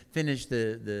they finished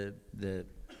the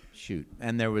shoot,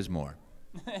 and there was more.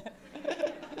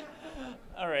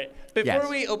 All right. Before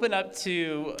we open up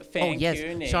to fan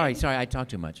Q&A. Sorry, I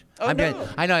talked too much. Oh, no.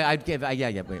 I know.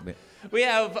 Wait.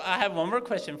 I have one more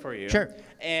question for you. Sure.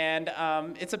 And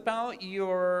it's about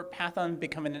your path on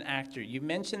becoming an actor. You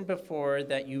mentioned before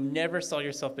that you never saw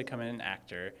yourself becoming an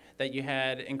actor, that you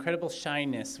had incredible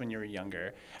shyness when you were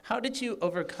younger. How did you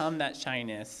overcome that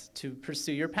shyness to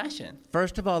pursue your passion?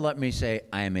 First of all, let me say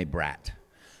I am a brat.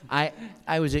 I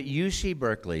was at UC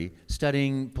Berkeley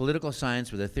studying political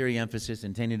science with a theory emphasis,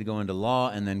 intending to go into law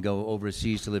and then go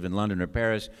overseas to live in London or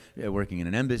Paris, working in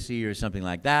an embassy or something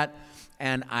like that.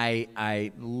 And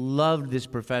I loved this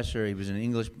professor. He was an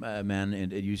English man at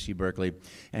UC Berkeley,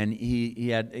 and he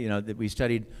had, you know, that we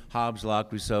studied Hobbes,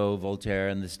 Locke, Rousseau, Voltaire,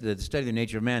 and the study of the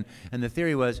nature of man. And the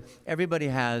theory was everybody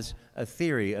has a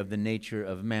theory of the nature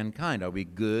of mankind. Are we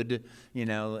good, you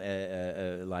know,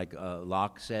 like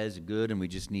Locke says, good, and we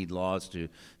just need laws to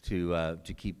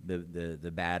keep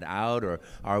the bad out? Or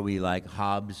are we like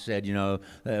Hobbes said, you know,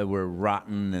 we're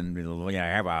rotten and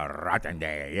have a rotten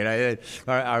day, you know?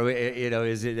 Are we, you know,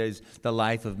 is the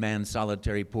life of man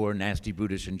solitary, poor, nasty,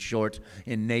 brutish, and short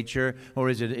in nature? Or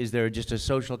is there just a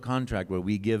social contract where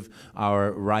we give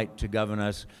our right to govern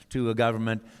us to a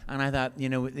government? And I thought, you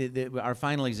know, our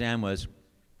final exam was,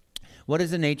 what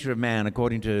is the nature of man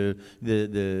according to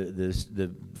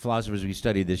the philosophers we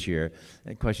studied this year?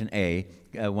 Question A,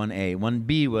 1A.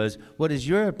 1B was, what is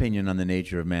your opinion on the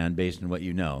nature of man based on what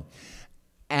you know?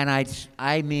 And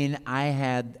I mean, I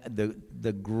had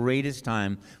the greatest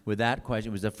time with that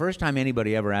question. It was the first time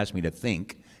anybody ever asked me to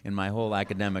think in my whole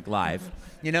academic life,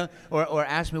 you know, or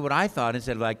asked me what I thought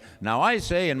instead of like, now I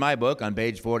say in my book on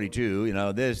page 42, you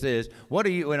know, this, what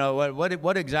do you know,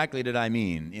 what exactly did I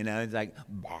mean? You know, it's like,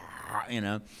 you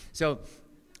know. So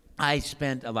I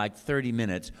spent like 30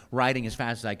 minutes writing as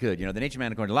fast as I could. You know, the nature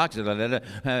man according to Locke,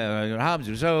 Hobbes,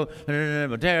 Rousseau,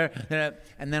 Voltaire,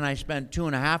 and then I spent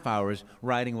 2.5 hours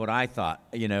writing what I thought,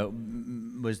 you know,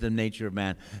 was the nature of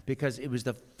man, because it was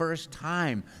the first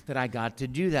time that I got to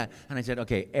do that. And I said,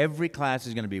 okay, every class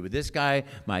is going to be with this guy,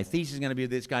 my thesis is going to be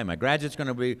with this guy, my graduate's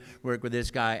going to work with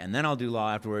this guy, and then I'll do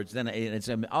law afterwards. Then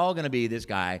it's all going to be this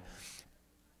guy.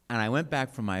 And I went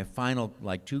back for my final,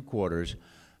 like, 2 quarters,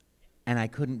 and I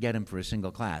couldn't get him for a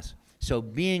single class. So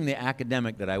being the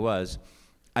academic that I was,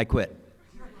 I quit.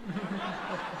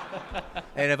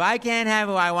 And if I can't have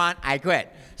who I want, I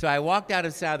quit. So I walked out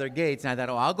of Souther Gates, and I thought,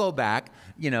 oh, I'll go back,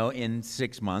 you know, in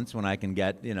 6 months when I can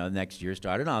get, you know, next year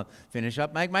started, and I'll finish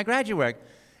up my graduate work.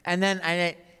 And then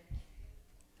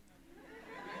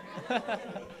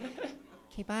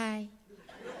Okay, bye.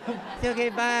 it's okay,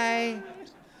 bye.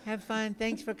 Have fun.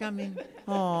 Thanks for coming.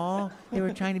 Aw, they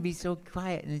were trying to be so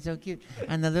quiet and so cute.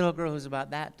 And the little girl who's about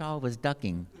that tall was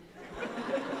ducking.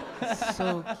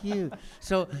 So cute.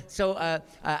 So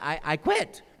I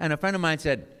quit. And a friend of mine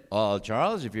said, "Oh,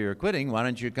 Charles, if you're quitting, why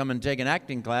don't you come and take an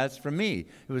acting class from me?"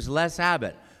 It was Les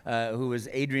Abbott, who was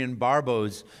Adrian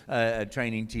Barbeau's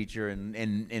training teacher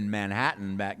in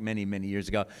Manhattan back many, many years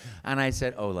ago. And I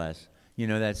said, "Oh, Les, you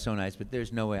know, that's so nice, but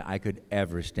there's no way I could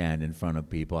ever stand in front of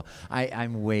people.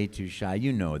 I'm way too shy.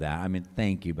 You know that. I mean,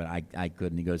 thank you, but I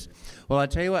couldn't." He goes, "Well, I'll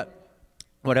tell you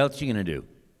what else are you going to do?"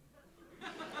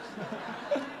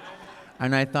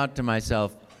 And I thought to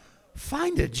myself,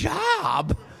 find a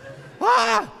job?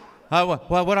 Well,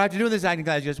 what do I have to do in this acting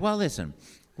class? He goes, "Well, listen,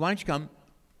 why don't you come?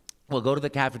 We'll go to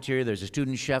the cafeteria. There's a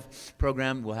student chef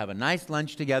program. We'll have a nice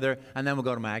lunch together, and then we'll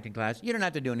go to my acting class. You don't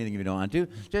have to do anything if you don't want to.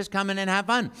 Just come in and have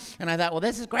fun." And I thought, well,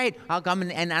 this is great. I'll come in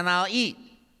and I'll eat.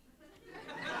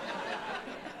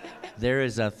 There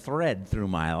is a thread through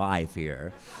my life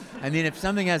here. I mean, if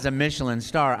something has a Michelin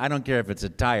star, I don't care if it's a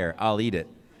tire. I'll eat it.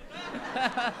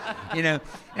 You know,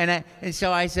 and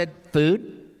so I said,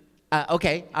 "Food?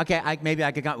 Okay, maybe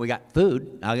I could come. We got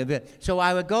food. I'll give it." So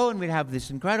I would go and we'd have this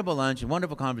incredible lunch and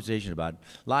wonderful conversation about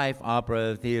life,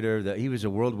 opera, theater. He was a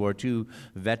World War II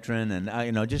veteran, and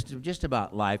you know, just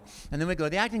about life. And then we'd go to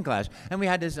the acting class, and we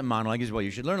had this monologue. He said, "Well,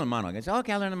 you should learn a monologue." I said,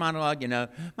 "Okay, I'll learn a monologue. You know,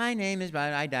 my name is,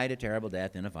 I died a terrible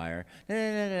death in a fire."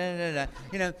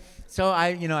 You know, so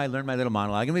I learned my little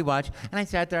monologue, and we watched, and I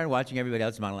sat there and watching everybody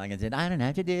else's monologue and said, "I don't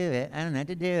have to do it. I don't have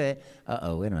to do it."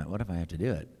 Uh-oh, wait a minute. What if I have to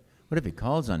do it? What if he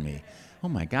calls on me? Oh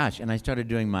my gosh. And I started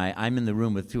doing my I'm in the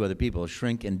room with 2 other people,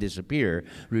 shrink and disappear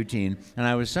routine. And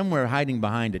I was somewhere hiding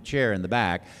behind a chair in the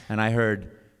back, and I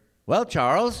heard, "Well,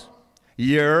 Charles,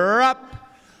 you're up."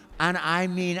 And I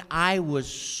mean, I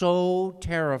was so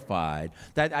terrified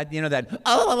that,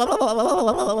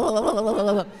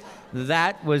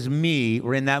 that was me.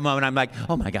 We're in that moment. I'm like,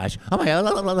 oh my gosh, oh my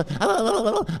God.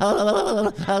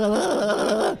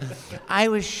 I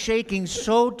was shaking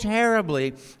so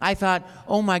terribly. I thought,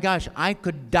 oh my gosh, I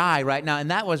could die right now.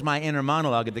 And that was my inner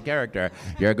monologue of the character.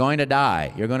 You're going to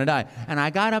die. You're going to die. And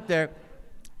I got up there,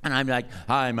 and I'm like,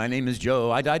 "Hi, my name is Joe.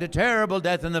 I died a terrible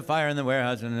death in the fire in the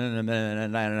warehouse,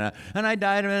 and I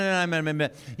died, you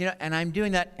know." And I'm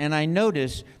doing that, and I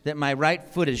notice that my right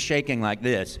foot is shaking like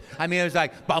this. I mean, it was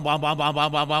like bum bum bum bum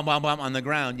bum bum bum bum bum on the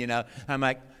ground, you know. I'm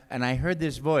like, and I heard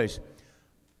this voice,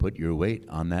 "Put your weight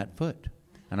on that foot."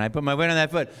 And I put my weight on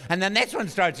that foot, and then this one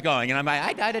starts going, and I'm like,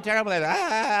 "I died a terrible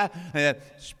death."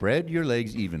 "Spread your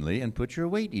legs evenly and put your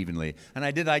weight evenly." And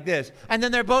I did like this, and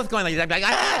then they're both going like this. I'm like,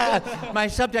 "Ah!" My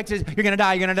subtext is, "You're gonna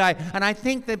die, you're gonna die." And I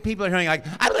think that people are hearing like,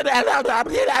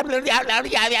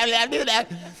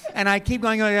 and I keep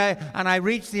going, and I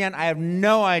reach the end. I have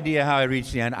no idea how I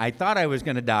reached the end. I thought I was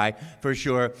gonna die for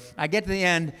sure. I get to the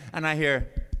end, and I hear.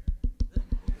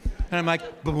 And I'm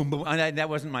like, boom, boom, boom. And that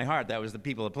wasn't my heart. That was the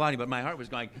people applauding. But my heart was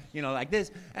going, you know, like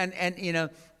this. And you know,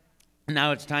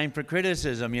 now it's time for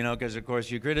criticism, you know, because, of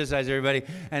course, you criticize everybody.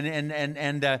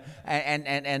 And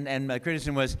my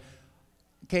criticism was,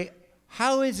 "Okay,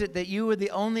 how is it that you were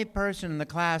the only person in the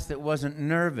class that wasn't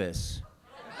nervous?"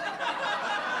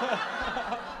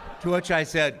 To which I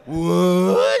said,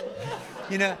 "What?"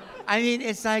 You know. I mean,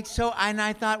 it's like so, and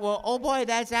I thought, well, oh boy,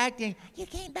 that's acting. You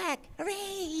came back.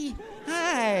 Hooray!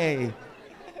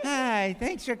 Hi,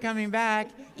 thanks for coming back.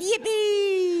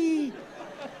 Yippee!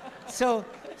 So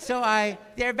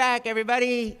they're back,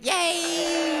 everybody.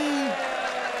 Yay!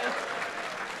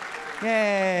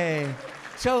 Yay!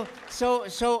 So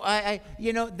I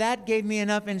you know, that gave me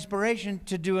enough inspiration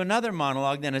to do another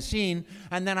monologue, then a scene,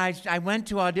 and then I went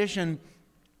to audition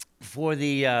for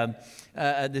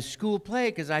the school play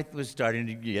because I was starting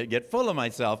to get full of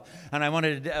myself, and I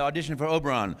wanted to audition for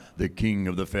Oberon, the king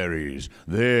of the fairies.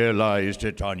 There lies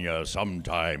Titania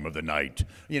sometime of the night.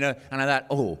 You know, and I thought,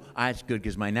 oh, that's good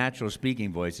because my natural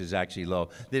speaking voice is actually low.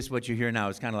 This, what you hear now,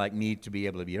 is kind of like me to be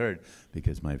able to be heard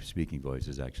because my speaking voice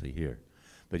is actually here.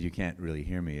 But you can't really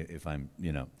hear me if I'm,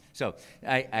 you know. So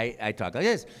I talk like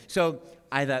this. So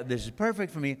I thought this is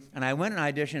perfect for me, and I went and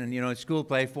auditioned, and you know, school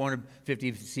play,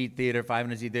 450-seat theater,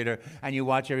 500-seat theater, and you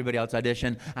watch everybody else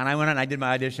audition. And I went and I did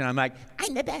my audition. I'm like,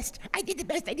 I'm the best. I did the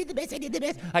best. I did the best. I did the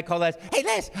best. I call Les. Hey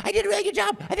Les, I did a really good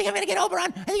job. I think I'm gonna get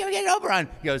Oberon. I think I'm gonna get Oberon.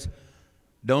 He goes,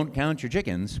 don't count your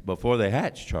chickens before they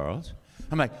hatch, Charles.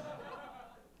 I'm like,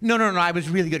 no, I was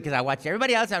really good because I watched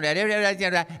everybody else, and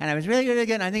I was really good,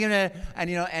 and I think I'm gonna, and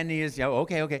you know, and he is, yeah,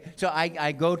 okay. So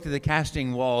I go to the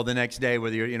casting wall the next day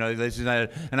with you know, this is,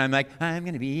 and I'm like, I'm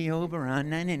gonna be Oberon,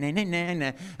 na na na na na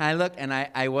na. I look, and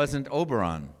I wasn't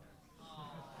Oberon.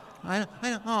 I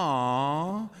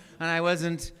aww, and I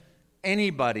wasn't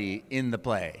anybody in the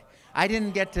play. I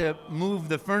didn't get to move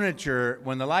the furniture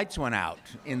when the lights went out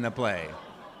in the play.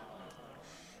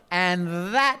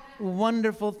 And that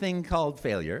wonderful thing called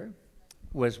failure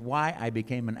was why I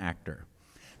became an actor,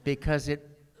 because it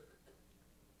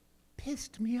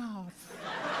pissed me off.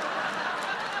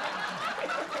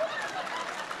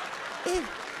 It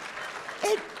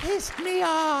pissed me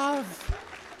off.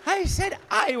 I said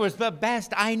I was the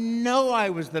best. I know I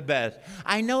was the best.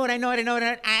 I know it.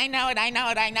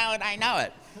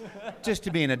 Just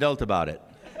to be an adult about it.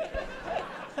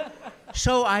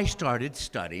 So I started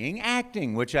studying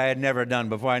acting, which I had never done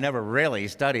before. I never really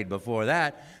studied before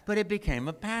that, but it became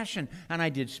a passion. And I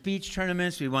did speech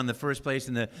tournaments. We won the first place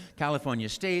in the California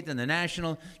State and the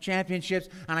national championships.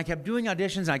 And I kept doing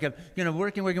auditions. I kept, you know,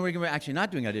 working. Actually,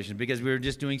 not doing auditions because we were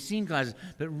just doing scene classes,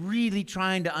 but really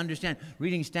trying to understand,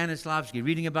 reading Stanislavski,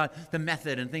 reading about the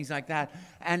method and things like that.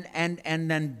 And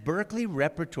then Berkeley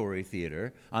Repertory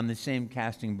Theater, on the same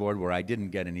casting board where I didn't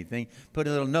get anything, put a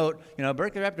little note, you know,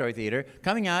 Berkeley Repertory Theater,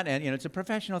 coming out, and you know, it's a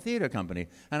professional theater company.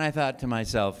 And I thought to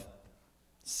myself,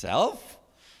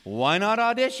 why not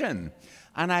audition?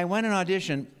 And I went and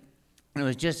auditioned. And it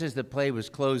was just as the play was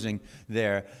closing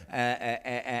there,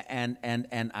 and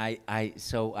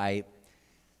I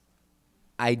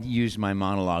used my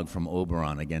monologue from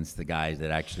Oberon against the guys that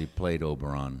actually played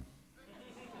Oberon,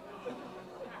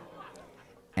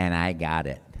 and I got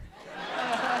it.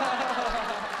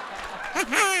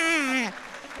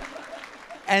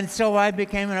 And so I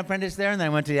became an apprentice there, and then I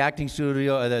went to the acting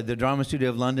studio, the drama studio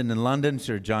of London in London.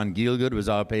 Sir John Gielgud was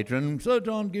our patron. Sir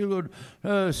John Gielgud,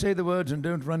 say the words and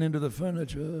don't run into the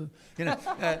furniture. You know,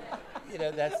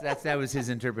 that was his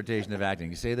interpretation of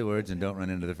acting. Say the words and don't run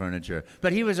into the furniture.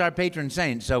 But he was our patron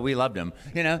saint, so we loved him.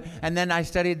 You know, and then I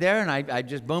studied there, and I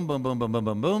just boom, and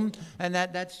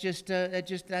that's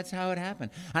how it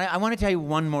happened. I want to tell you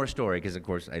one more story because, of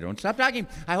course, I don't stop talking.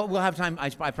 I hope we'll have time.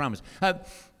 I promise.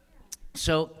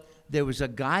 So there was a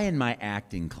guy in my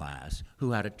acting class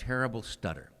who had a terrible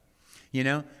stutter, you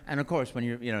know? And of course, when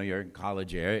you're in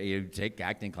college area, you take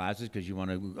acting classes because you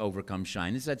want to overcome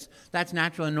shyness. That's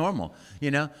natural and normal, you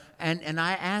know? And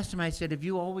I asked him, I said, have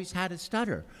you always had a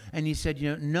stutter? And he said,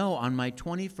 you know, no, on my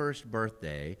 21st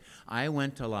birthday, I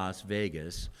went to Las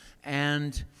Vegas,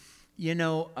 and you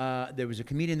know, there was a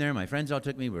comedian there. My friends all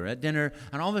took me. We were at dinner,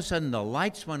 and all of a sudden, the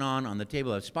lights went on the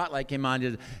table. A spotlight came on.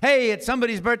 Just, hey, it's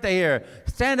somebody's birthday here.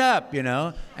 Stand up, you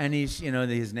know. And he's, you know,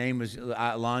 his name was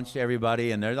launched to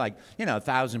everybody, and there's like, you know,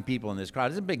 1,000 people in this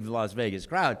crowd. It's a big Las Vegas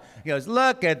crowd. He goes,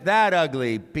 look at that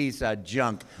ugly piece of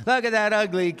junk. Look at that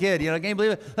ugly kid. You know, can you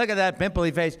believe it? Look at that pimply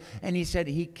face. And he said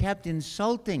he kept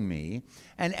insulting me,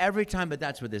 and every time. But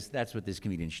that's what this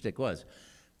comedian shtick was.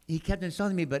 He kept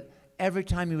insulting me, but every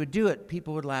time he would do it,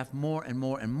 people would laugh more and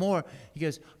more and more. He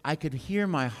goes, I could hear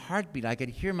my heartbeat. I could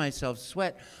hear myself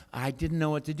sweat. I didn't know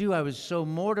what to do. I was so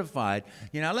mortified.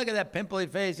 You know, look at that pimply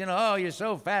face. You know, oh, you're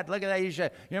so fat. Look at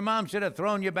that. Your mom should have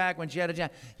thrown you back when she had a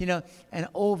chance. You know, and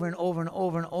over and over and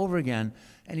over and over again.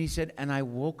 And he said, and I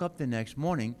woke up the next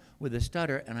morning with a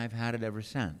stutter, and I've had it ever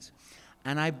since.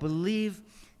 And I believe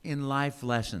in life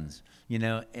lessons, you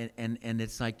know, and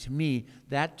it's like, to me,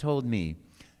 that told me,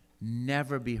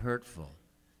 never be hurtful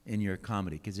in your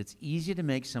comedy, because it's easy to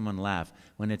make someone laugh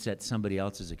when it's at somebody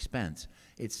else's expense.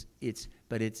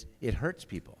 But it hurts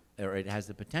people, or it has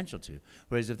the potential to.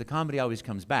 Whereas if the comedy always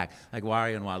comes back, like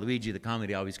Wario and Waluigi, the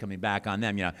comedy always coming back on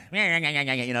them, you know,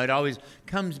 it always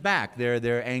comes back,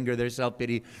 their anger, their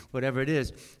self-pity, whatever it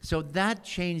is. So that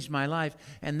changed my life,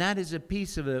 and that is a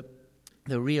piece of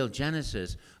the real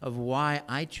genesis of why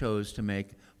I chose to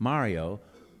make Mario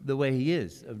the way he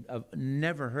is,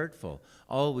 never hurtful,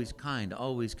 always kind,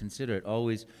 always considerate,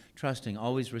 always trusting,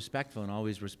 always respectful, and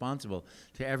always responsible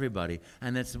to everybody.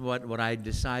 And that's what I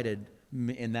decided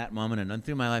in that moment and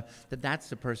through my life, that's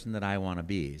the person that I want to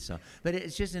be. So, but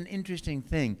it's just an interesting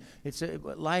thing.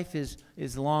 Life is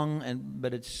long,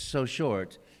 but it's so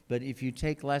short. But if you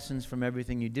take lessons from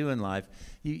everything you do in life,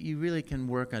 you really can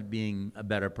work on being a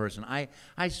better person. I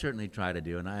certainly try to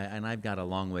do, and I've got a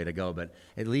long way to go, but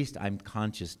at least I'm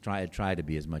conscious, try to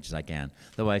be as much as I can,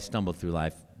 though I stumble through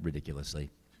life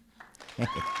ridiculously.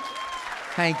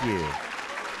 Thank you.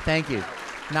 Thank you.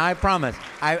 Now I promise,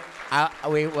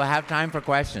 we will have time for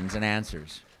questions and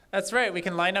answers. That's right. We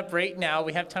can line up right now.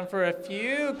 We have time for a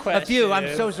few questions. A few.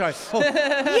 I'm so sorry. Oh.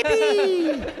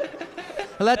 Yippee!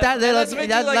 Let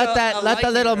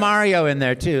the little Mario in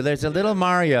there too. There's a little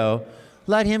Mario.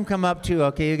 Let him come up too.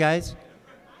 Okay, you guys.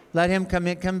 Let him come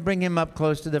in. Come bring him up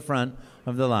close to the front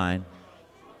of the line.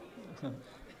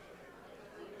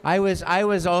 I was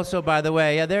also, by the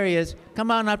way. Yeah, there he is. Come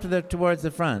on up towards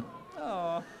the front.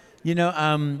 Oh. You know,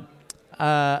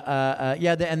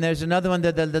 and there's another one,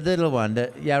 the little one.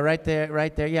 Right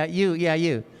there. Yeah,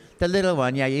 you. The little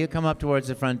one. Yeah, you come up towards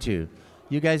the front too.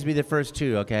 You guys be the first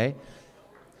two, okay?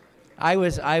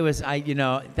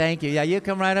 Thank you. Yeah, you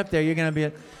come right up there. You're going to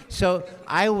be So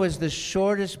I was the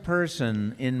shortest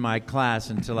person in my class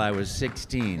until I was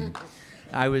 16.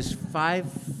 I was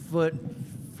 5'4"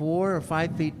 or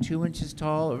 5 feet 2 inches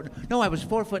tall. No, I was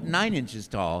 4 foot 9 inches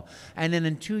tall. And then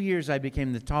in 2 years, I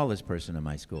became the tallest person in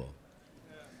my school.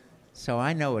 So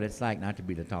I know what it's like not to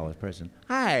be the tallest person.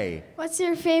 Hi. What's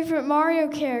your favorite Mario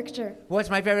character? What's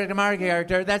my favorite Mario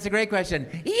character? That's a great question.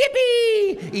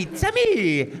 Yippee! It's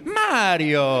me,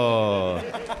 Mario.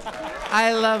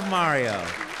 I love Mario.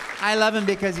 I love him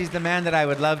because he's the man that I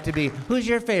would love to be. Who's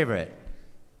your favorite?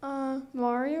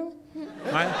 Mario.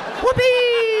 Whoopee!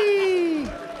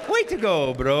 Way to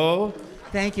go, bro.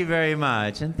 Thank you very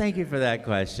much, and thank you for that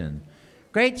question.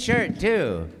 Great shirt,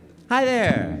 too. Hi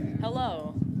there.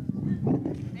 Hello.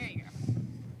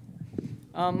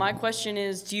 My question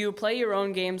is, do you play your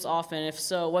own games often? If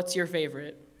so, what's your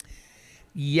favorite?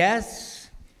 Yes,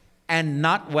 and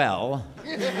not well.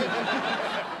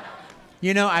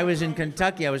 You know, I was in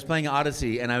Kentucky. I was playing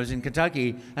Odyssey, and I was in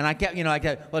Kentucky, and I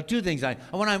kept, well, two things.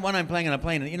 When I'm playing on a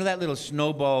plane, you know that little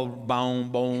snowball, boom,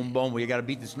 boom, boom, where you got to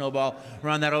beat the snowball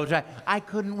around that old track? I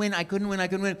couldn't win. I'm like,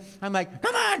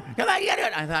 come on, you got to do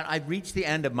it. I thought I'd reached the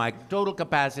end of my total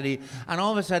capacity, and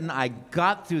all of a sudden I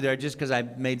got through there just because I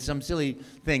made some silly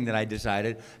thing that I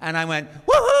decided, and I went,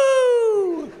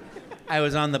 woohoo! I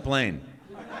was on the plane.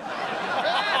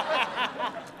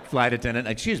 Flight attendant,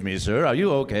 excuse me, sir, are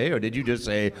you okay, or did you just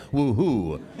say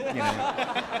woohoo?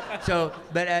 So,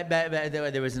 but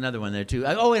there was another one there too.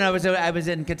 And I was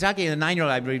in Kentucky, and the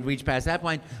 9-year-old, I reached past that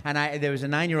point, and there was a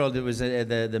 9-year-old that was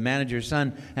the manager's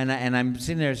son, and I'm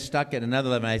sitting there stuck at another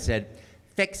level, and I said,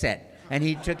 fix it. And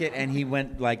he took it, and he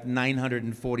went like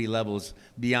 940 levels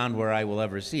beyond where I will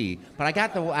ever see. But I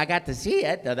got to see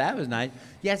it. So that was nice.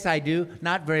 Yes, I do.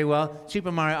 Not very well.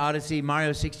 Super Mario Odyssey,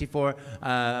 Mario 64,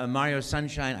 Mario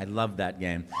Sunshine. I love that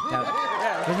game. Isn't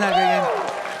that a great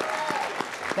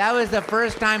game? That was the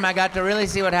first time I got to really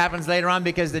see what happens later on,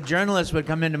 because the journalists would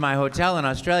come into my hotel in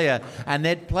Australia, and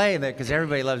they'd play, because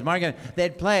everybody loves Mario.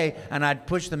 They'd play, and I'd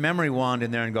push the memory wand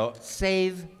in there and go,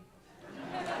 save.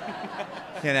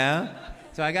 You know?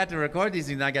 So I got to record these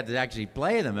things, and I got to actually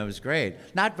play them. It was great.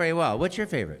 Not very well. What's your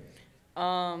favorite?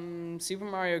 Super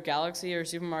Mario Galaxy or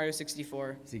Super Mario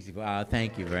 64? 64. Oh,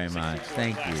 thank you very much.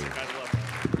 Thank you.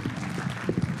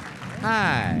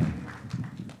 Hi.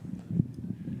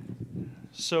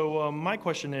 So my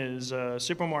question is,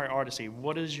 Super Mario Odyssey,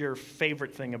 what is your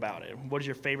favorite thing about it? What is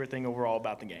your favorite thing overall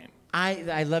about the game?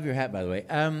 I love your hat, by the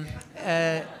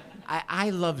way. I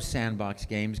love sandbox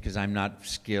games because I'm not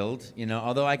skilled,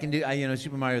 although I can do,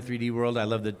 Super Mario 3D World, I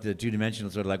love the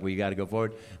two-dimensional sort of like where you got to go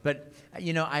forward. But,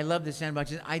 I love the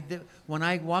sandboxes. When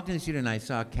I walked in the studio and I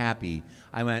saw Cappy,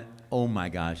 I went, oh my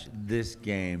gosh, this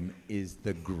game is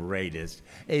the greatest.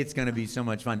 It's going to be so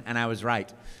much fun. And I was right.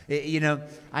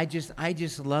 I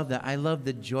just love that. I love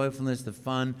the joyfulness, the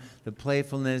fun, the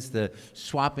playfulness, the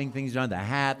swapping things around, the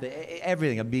hat,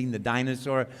 everything of being the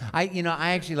dinosaur. I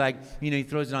actually like, he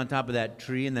throws it on top of that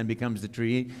tree and then becomes the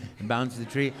tree and bounces the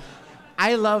tree.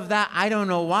 I love that. I don't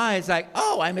know why. It's like,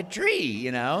 oh, I'm a tree,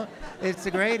 It's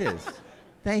the greatest.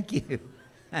 Thank you.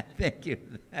 Thank you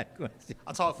for that question.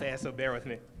 I'll talk fast, so bear with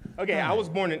me. Okay, I was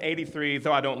born in '83,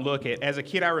 though I don't look it. As a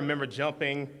kid, I remember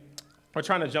jumping or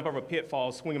trying to jump over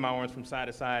pitfalls, swinging my arms from side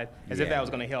to side, as if that was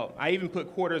going to help. I even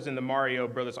put quarters in the Mario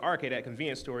Brothers arcade at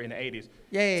convenience store in the 80s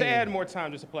to add more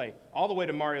time just to play, all the way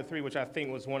to Mario 3, which I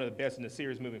think was one of the best in the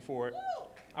series moving forward.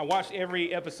 I watched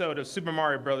every episode of Super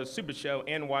Mario Brothers Super Show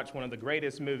and watched one of the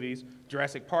greatest movies,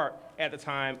 Jurassic Park, at the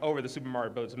time over the Super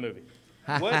Mario Brothers movie.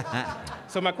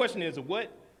 So my question is,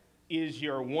 what is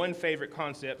your one favorite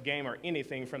concept, game, or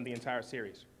anything from the entire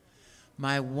series?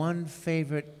 My one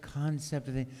favorite concept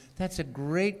of the, that's a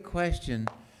great question.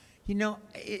 You know,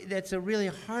 that's a really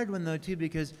hard one though too,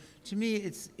 because to me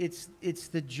it's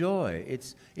the joy.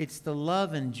 It's the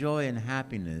love and joy and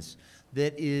happiness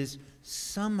that is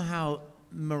somehow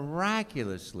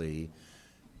miraculously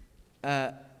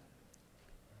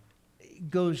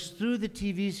goes through the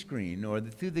TV screen or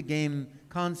through the game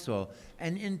console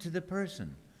and into the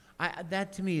person.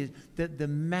 That to me is the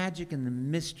magic and the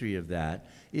mystery of that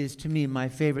is to me my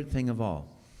favorite thing of all.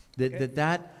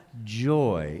 That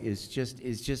joy is just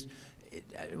is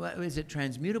it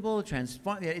transmutable,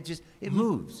 transform? It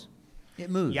moves.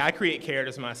 It moves. Yeah, I create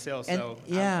characters myself, so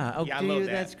I love that.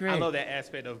 That's great. I love that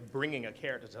aspect of bringing a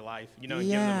character to life, you know, and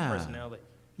giving them a personality.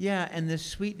 Yeah, and the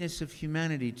sweetness of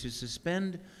humanity to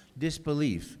suspend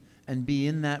disbelief and be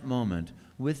in that moment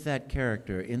with that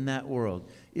character in that world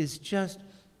is just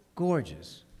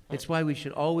gorgeous. It's why we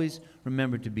should always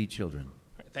remember to be children.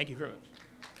 Thank you very much.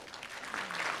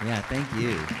 Yeah, thank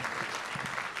you.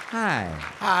 Hi.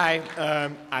 Hi.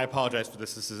 I apologize for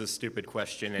this. This is a stupid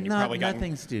question, and you've probably gotten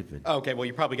nothing stupid. Okay, well,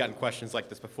 you've probably gotten questions like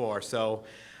this before. So,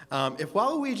 if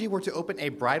Waluigi were to open a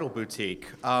bridal boutique,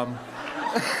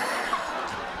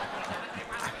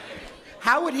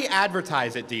 how would he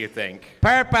advertise it? Do you think?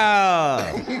 Purple.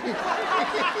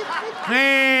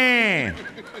 Wah.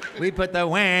 We put the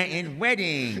wah in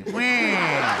wedding. Wah.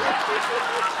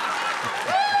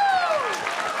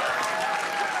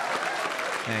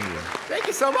 Thank you. Thank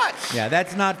you so much. Yeah,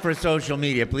 that's not for social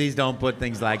media. Please don't put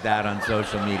things like that on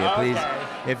social media. Please,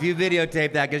 if you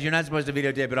videotape that, because you're not supposed to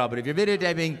videotape at all, but if you're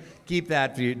videotaping, keep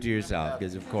that to yourself,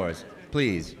 because of course,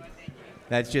 please.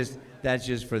 That's just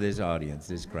for this audience,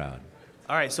 this crowd.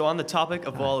 All right, so on the topic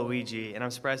of Waluigi, and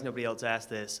I'm surprised nobody else asked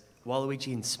this,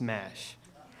 Waluigi in Smash.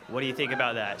 What do you think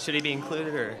about that? Should he be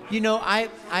included, or? You know,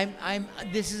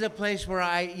 this is a place where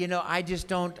I just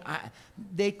don't.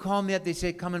 They call me up. They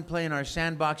say, "Come and play in our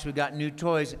sandbox. We got new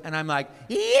toys," and I'm like,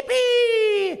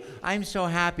 "Yippee!" I'm so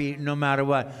happy no matter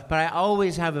what. But I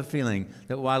always have a feeling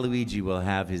that Waluigi will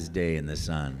have his day in the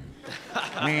sun. All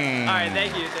right,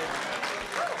 thank you.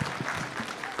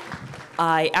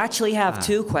 I actually have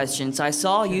two questions. I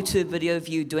saw a YouTube video of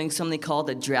you doing something called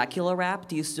the Dracula rap.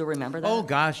 Do you still remember that? Oh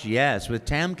gosh, yes, with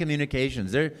TAM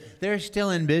Communications. They're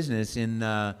still in business in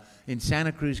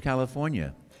Santa Cruz,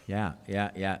 California. Yeah.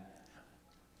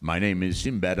 My name is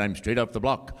Sinbad. I'm straight off the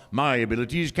block. My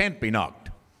abilities can't be knocked.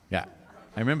 Yeah,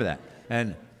 I remember that.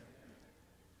 And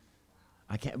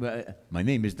I can't. My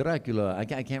name is Dracula. I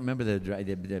can't remember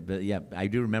but yeah, I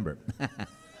do remember.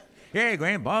 Hey,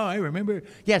 Grandpa, I remember.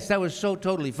 Yes, that was so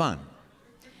totally fun.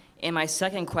 And my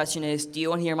second question is, do you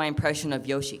want to hear my impression of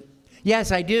Yoshi?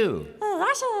 Yes, I do.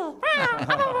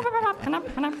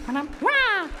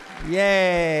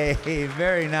 Yay,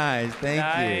 very nice. Thank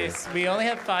you. Nice. We only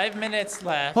have 5 minutes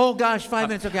left. Oh gosh, 5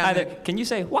 minutes. Okay. Can you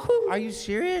say wahoo? Are you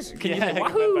serious? Can you say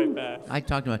wahoo? I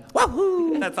talk too much.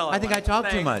 Wahoo! That's all I think I talk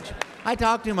too much. I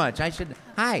talk too much. I should.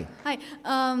 Hi. Hi.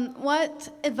 What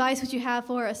advice would you have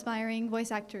for aspiring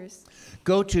voice actors?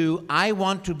 Go to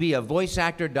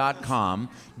iwanttobeavoiceactor.com.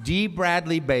 D.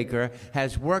 Bradley Baker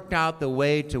has worked out the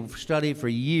way to study for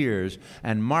years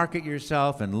and market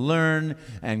yourself and learn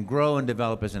and grow and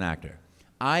develop as an actor.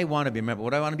 I want to be, remember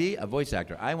what I want to be? A voice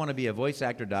actor. I want to be a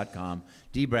voiceactor.com.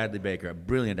 D. Bradley Baker, a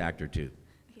brilliant actor too.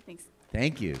 Okay, thanks.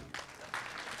 Thank you.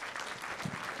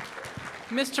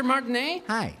 Mr. Martinet?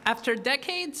 Hi. After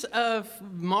decades of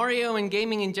Mario and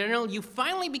gaming in general, you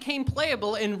finally became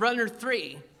playable in Runner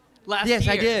 3 last year. Yes,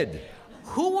 I did.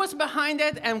 Who was behind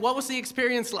it, and what was the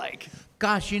experience like?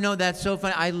 Gosh, you know, that's so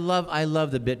fun. I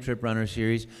love the Bit Trip Runner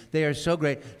series. They are so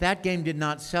great. That game did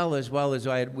not sell as well as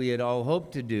we had all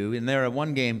hoped to do, and they're a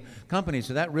one-game company,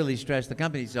 so that really stressed the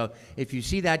company. So if you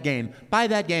see that game, buy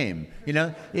that game. You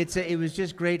know, it was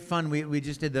just great fun. We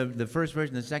just did the first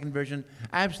version, the second version.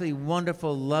 Absolutely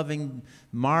wonderful, loving,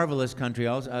 marvelous company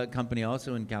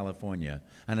also in California.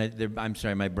 And I'm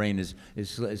sorry, my brain is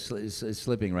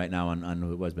slipping right now on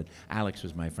who it was, but Alex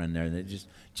was my friend there. And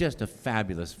just a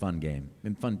fabulous, fun game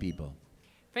and fun people.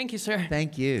 Thank you, sir.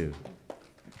 Thank you.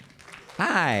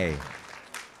 Hi.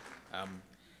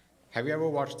 Have you ever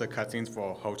watched the cutscenes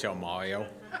for Hotel Mario?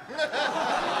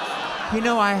 You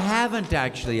know, I haven't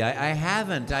actually. I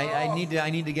haven't. I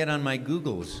need to get on my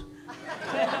Googles.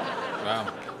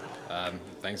 Well,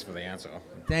 thanks for the answer.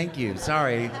 Thank you.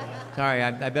 Sorry.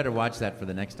 I better watch that for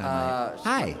the next time.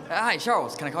 Hi. Hi,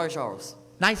 Charles. Can I call you Charles?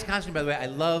 Nice costume, by the way. I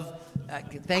love.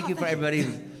 Thank you for everybody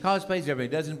who cosplays. Everybody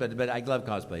doesn't, but I love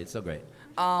cosplay. It's so great.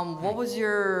 What was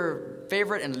your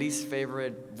favorite and least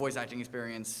favorite voice acting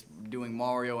experience doing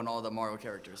Mario and all the Mario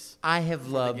characters? I have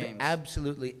loved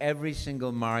absolutely every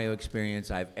single Mario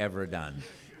experience I've ever done.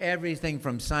 Everything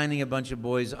from signing a bunch of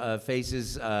boys'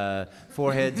 faces,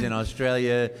 foreheads in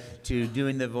Australia, to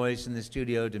doing the voice in the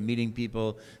studio, to meeting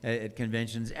people at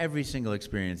conventions. Every single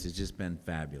experience has just been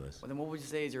fabulous. Well, then what would you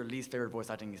say is your least favorite voice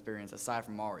acting experience aside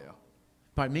from Mario?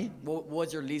 Pardon me? What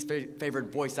was your least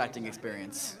favorite voice acting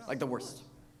experience? Like the worst?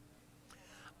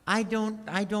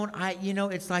 You know,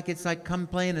 it's like come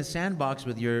play in a sandbox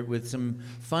with some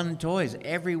fun toys.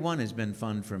 Every one has been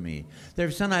fun for me.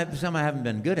 There's some I haven't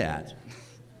been good at.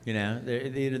 You know,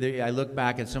 I look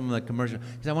back at some of the commercial,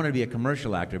 because I wanted to be a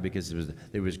commercial actor because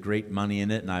there was great money in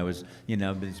it, and I was, you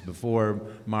know, it's before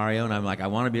Mario, and I'm like, I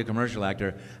want to be a commercial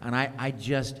actor, and I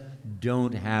just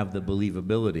don't have the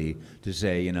believability to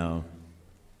say, you know,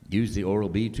 use the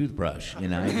Oral-B toothbrush, you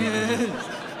know.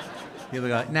 People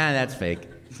go, nah, that's fake,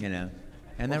 you know,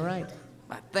 and they're right.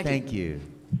 Thank you.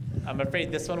 I'm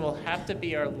afraid this one will have to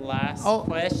be our last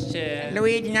question.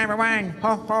 Luigi #1.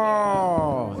 Ho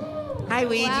ho. Hi,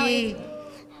 Luigi.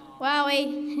 Wowie.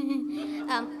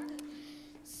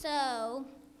 So,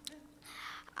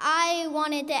 I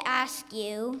wanted to ask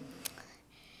you,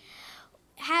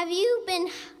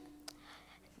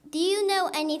 do you know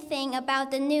anything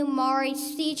about the new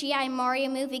CGI Mario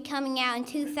movie coming out in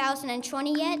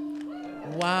 2020 yet?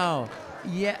 Wow.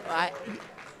 Yeah,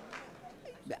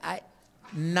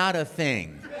 not a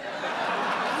thing.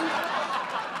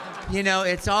 You know,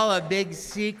 it's all a big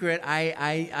secret.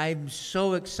 I'm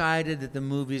so excited that the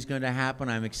movie's going to happen.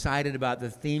 I'm excited about the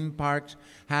theme parks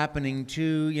happening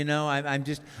too. You know, I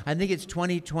think it's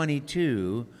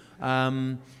 2022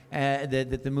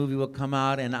 that the movie will come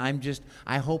out, and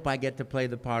I hope I get to play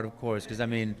the part, of course, because I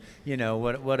mean, you know,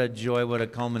 what a joy, what a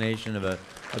culmination of a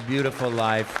beautiful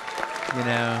life, you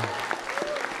know.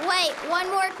 Wait, one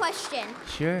more question.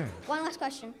 Sure. One last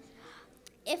question.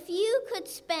 If you could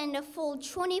spend a full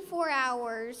 24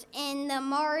 hours in the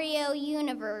Mario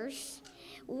universe,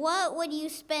 what would you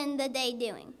spend the day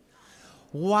doing?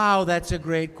 Wow, that's a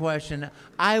great question.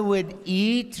 I would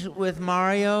eat with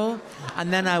Mario,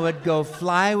 and then I would go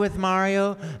fly with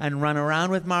Mario, and run around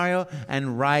with Mario,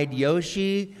 and ride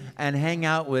Yoshi, and hang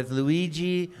out with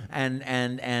Luigi, and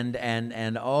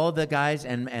all the guys,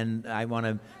 and I want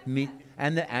to meet,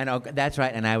 that's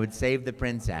right, and I would save the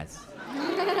princess.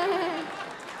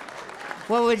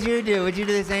 What would you do? Would you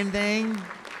do the same thing?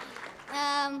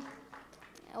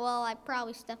 Well, I'd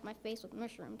probably stuff my face with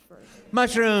mushrooms first.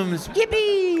 Mushrooms!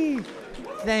 Yippee!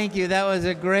 Thank you. That was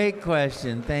a great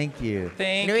question. Thank you.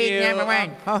 Thank Luigi you.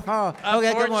 #1.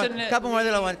 Okay, couple more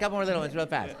little ones, real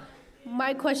fast.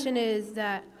 My question is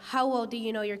that how well do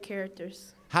you know your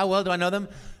characters? How well do I know them?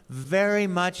 Very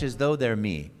much as though they're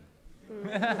me.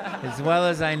 As well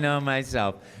as I know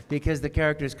myself, because the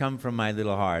characters come from my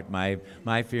little heart, my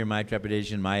fear, my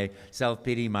trepidation, my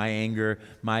self-pity, my anger,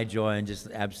 my joy, and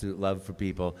just absolute love for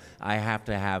people. I have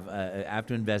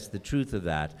to invest the truth of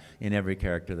that in every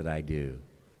character that I do.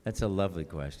 That's a lovely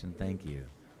question. Thank you.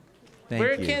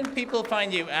 Where can people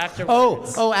find you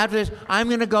afterwards? After this, I'm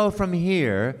going to go from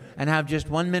here and have just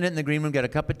 1 minute in the green room, get a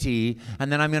cup of tea,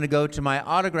 and then I'm going to go to my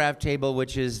autograph table,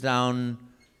 which is down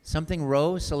something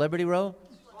row, celebrity row,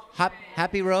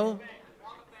 happy row,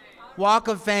 Walk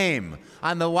of Fame,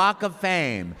 on the Walk of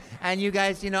Fame. And you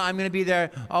guys, you know, I'm going to be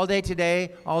there all day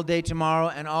today, all day tomorrow,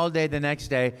 and all day the next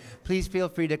day. Please feel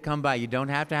free to come by. You don't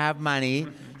have to have money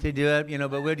to do it, you know,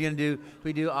 but we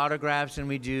do autographs, and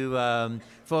we do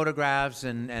photographs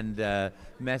and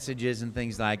messages and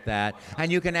things like that.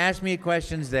 And you can ask me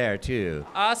questions there too.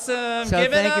 Awesome. So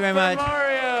Give it thank up you very for much.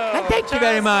 Mario. And thank you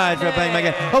very much for playing my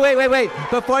game. Oh, wait.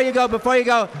 Before you go,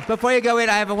 wait,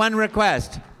 I have one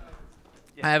request.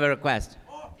 I have a request.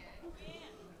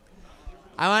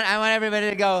 I want everybody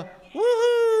to go,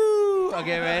 woohoo!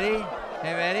 Okay, ready?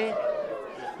 Okay, ready?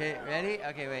 Okay, ready?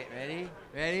 Okay, wait,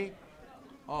 ready?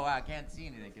 Oh, wow, I can't see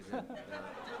anything because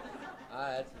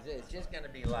it's just going to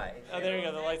be light. Oh, there you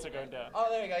go. The lights are going down. Oh,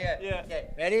 there you go. Yeah. Okay,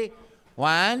 ready?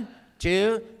 1,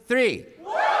 2, 3.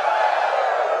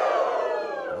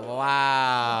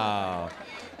 Wow.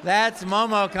 That's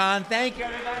MomoCon. Thank you,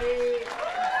 everybody.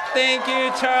 Thank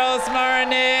you, Charles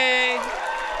Martinet.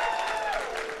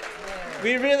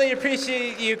 We really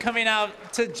appreciate you coming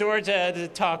out to Georgia to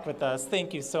talk with us.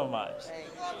 Thank you so much.